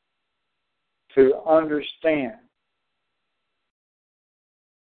people to understand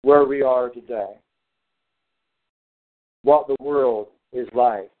where we are today, what the world is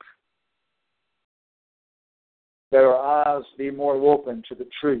like, that our eyes be more open to the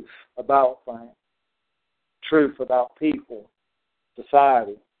truth about things, truth about people,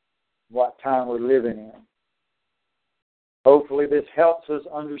 society, what time we're living in. Hopefully this helps us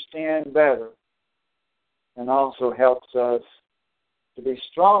understand better and also helps us to be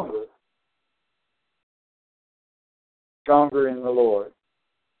stronger in the Lord.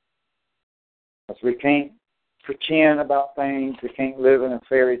 Because we can't pretend about things, we can't live in a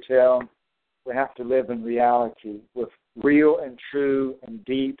fairy tale. We have to live in reality with real and true and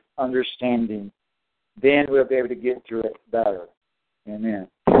deep understanding. Then we'll be able to get through it better. Amen.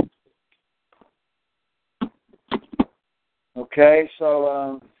 Okay,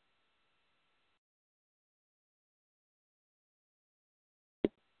 so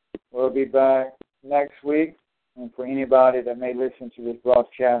we'll be back next week. And for anybody that may listen to this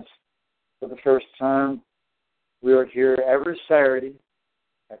broadcast for the first time, we are here every Saturday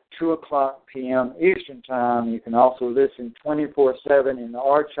at 2 o'clock p.m. Eastern Time. You can also listen 24/7 in the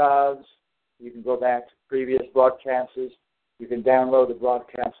archives. You can go back to previous broadcasts. You can download the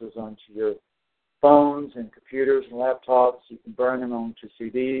broadcasts onto your phones and computers and laptops. You can burn them onto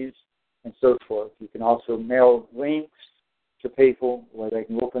CDs and so forth. You can also mail links to people where they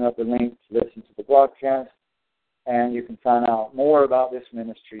can open up the link to listen to the broadcast. And you can find out more about this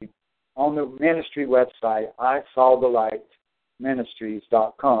ministry on the ministry website,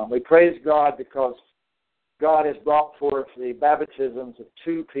 ISawTheLightMinistries.com. We praise God because God has brought forth the baptisms of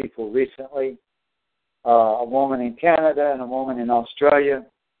two people recently, a woman in Canada and a woman in Australia,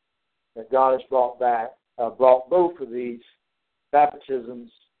 that God has brought both of these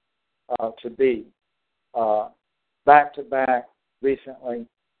baptisms to be back-to-back recently,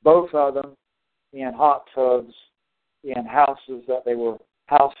 both of them in hot tubs in houses that they were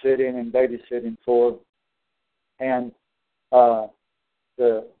house-sitting and babysitting for. And the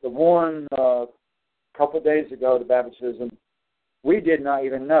one a couple of days ago, the baptism, we did not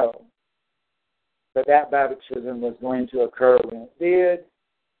even know that baptism was going to occur when it did.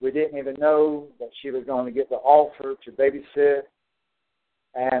 We didn't even know that she was going to get the offer to babysit.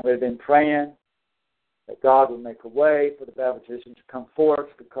 And we've been praying that God would make a way for the baptism to come forth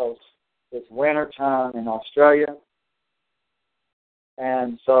because it's winter time in Australia.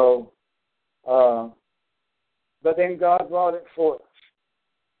 And so, but then God brought it forth.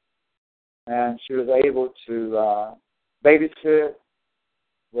 And she was able to babysit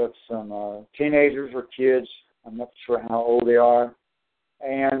with some teenagers or kids. I'm not sure how old they are.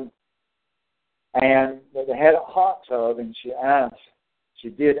 And they had a hot tub, and she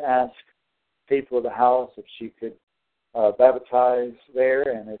did ask people of the house if she could baptize there,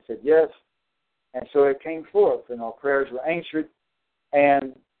 and they said yes. And so it came forth, and our prayers were answered.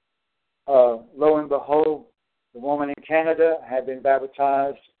 And lo and behold, the woman in Canada had been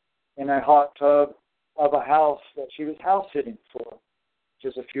baptized in a hot tub of a house that she was house sitting for,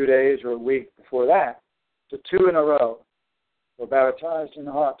 just a few days or a week before that. So 2 in a row were baptized in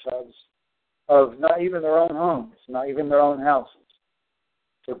the hot tubs of not even their own homes, not even their own houses.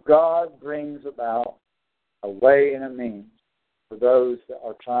 So God brings about a way and a means for those that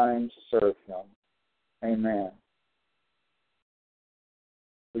are trying to serve Him. Amen.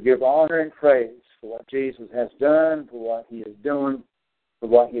 We give honor and praise for what Jesus has done, for what He is doing, for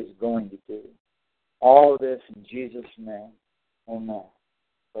what He is going to do. All of this in Jesus' name. Amen.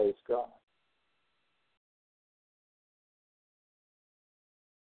 Praise God.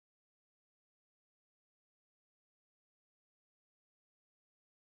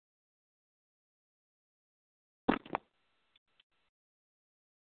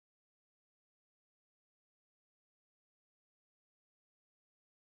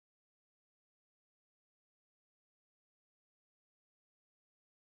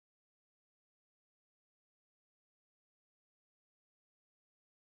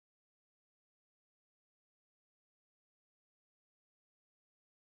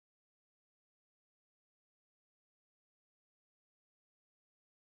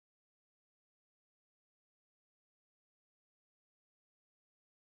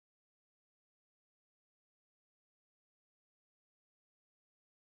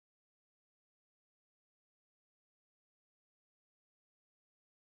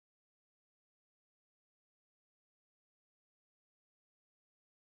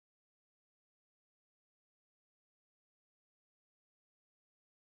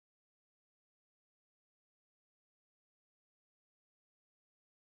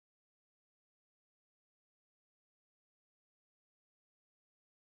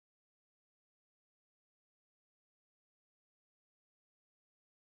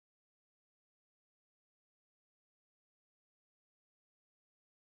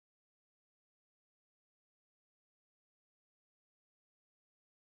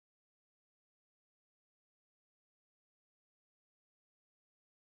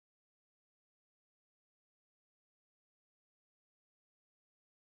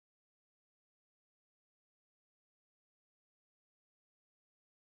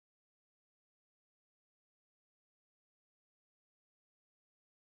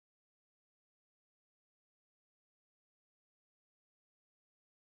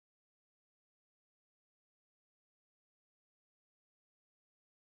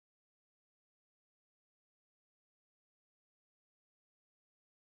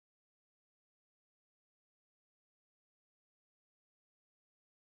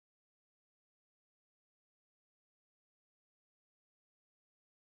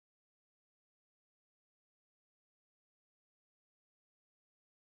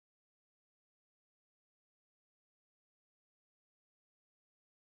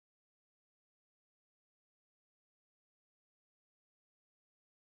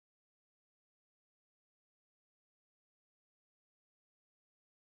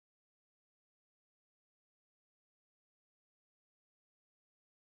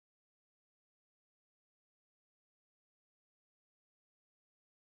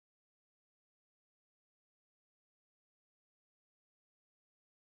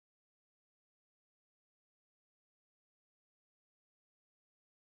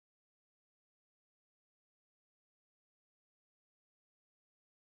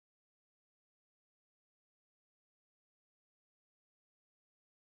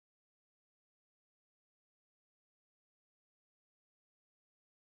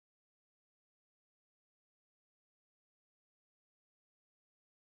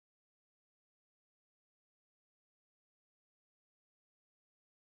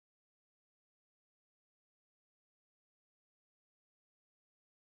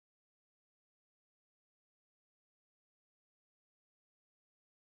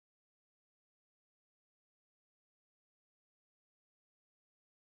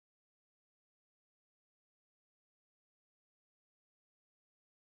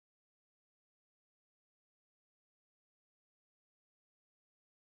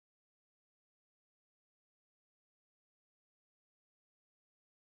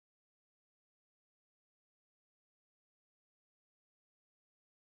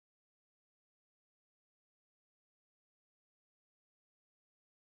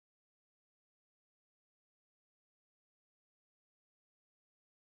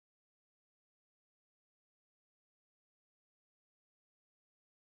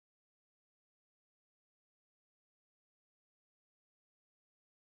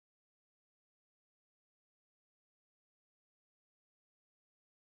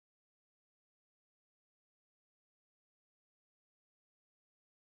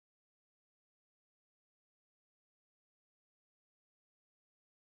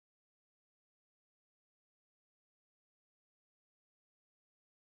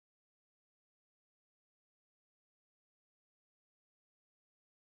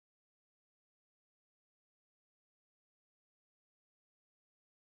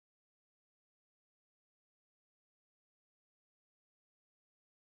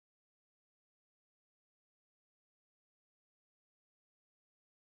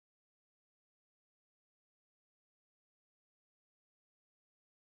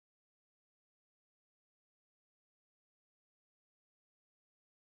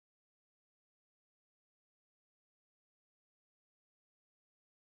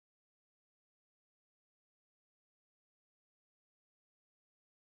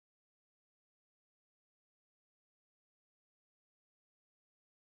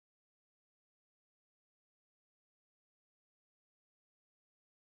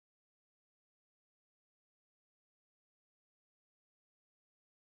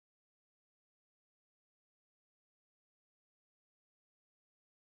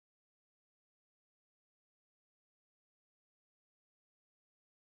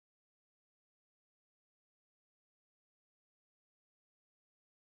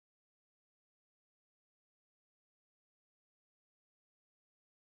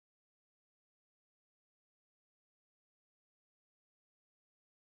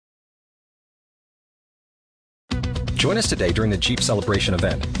 Join us today during the Jeep Celebration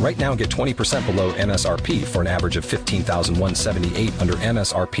event. Right now, get 20% below MSRP for an average of $15,178 under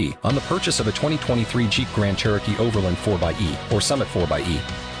MSRP on the purchase of a 2023 Jeep Grand Cherokee Overland 4xE or Summit 4xE.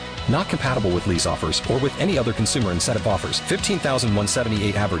 Not compatible with lease offers or with any other consumer incentive offers.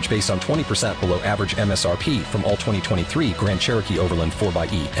 $15,178 average based on 20% below average MSRP from all 2023 Grand Cherokee Overland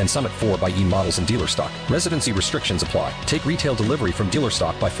 4xE and Summit 4xE models in dealer stock. Residency restrictions apply. Take retail delivery from dealer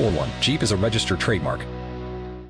stock by 4/1. Jeep is a registered trademark.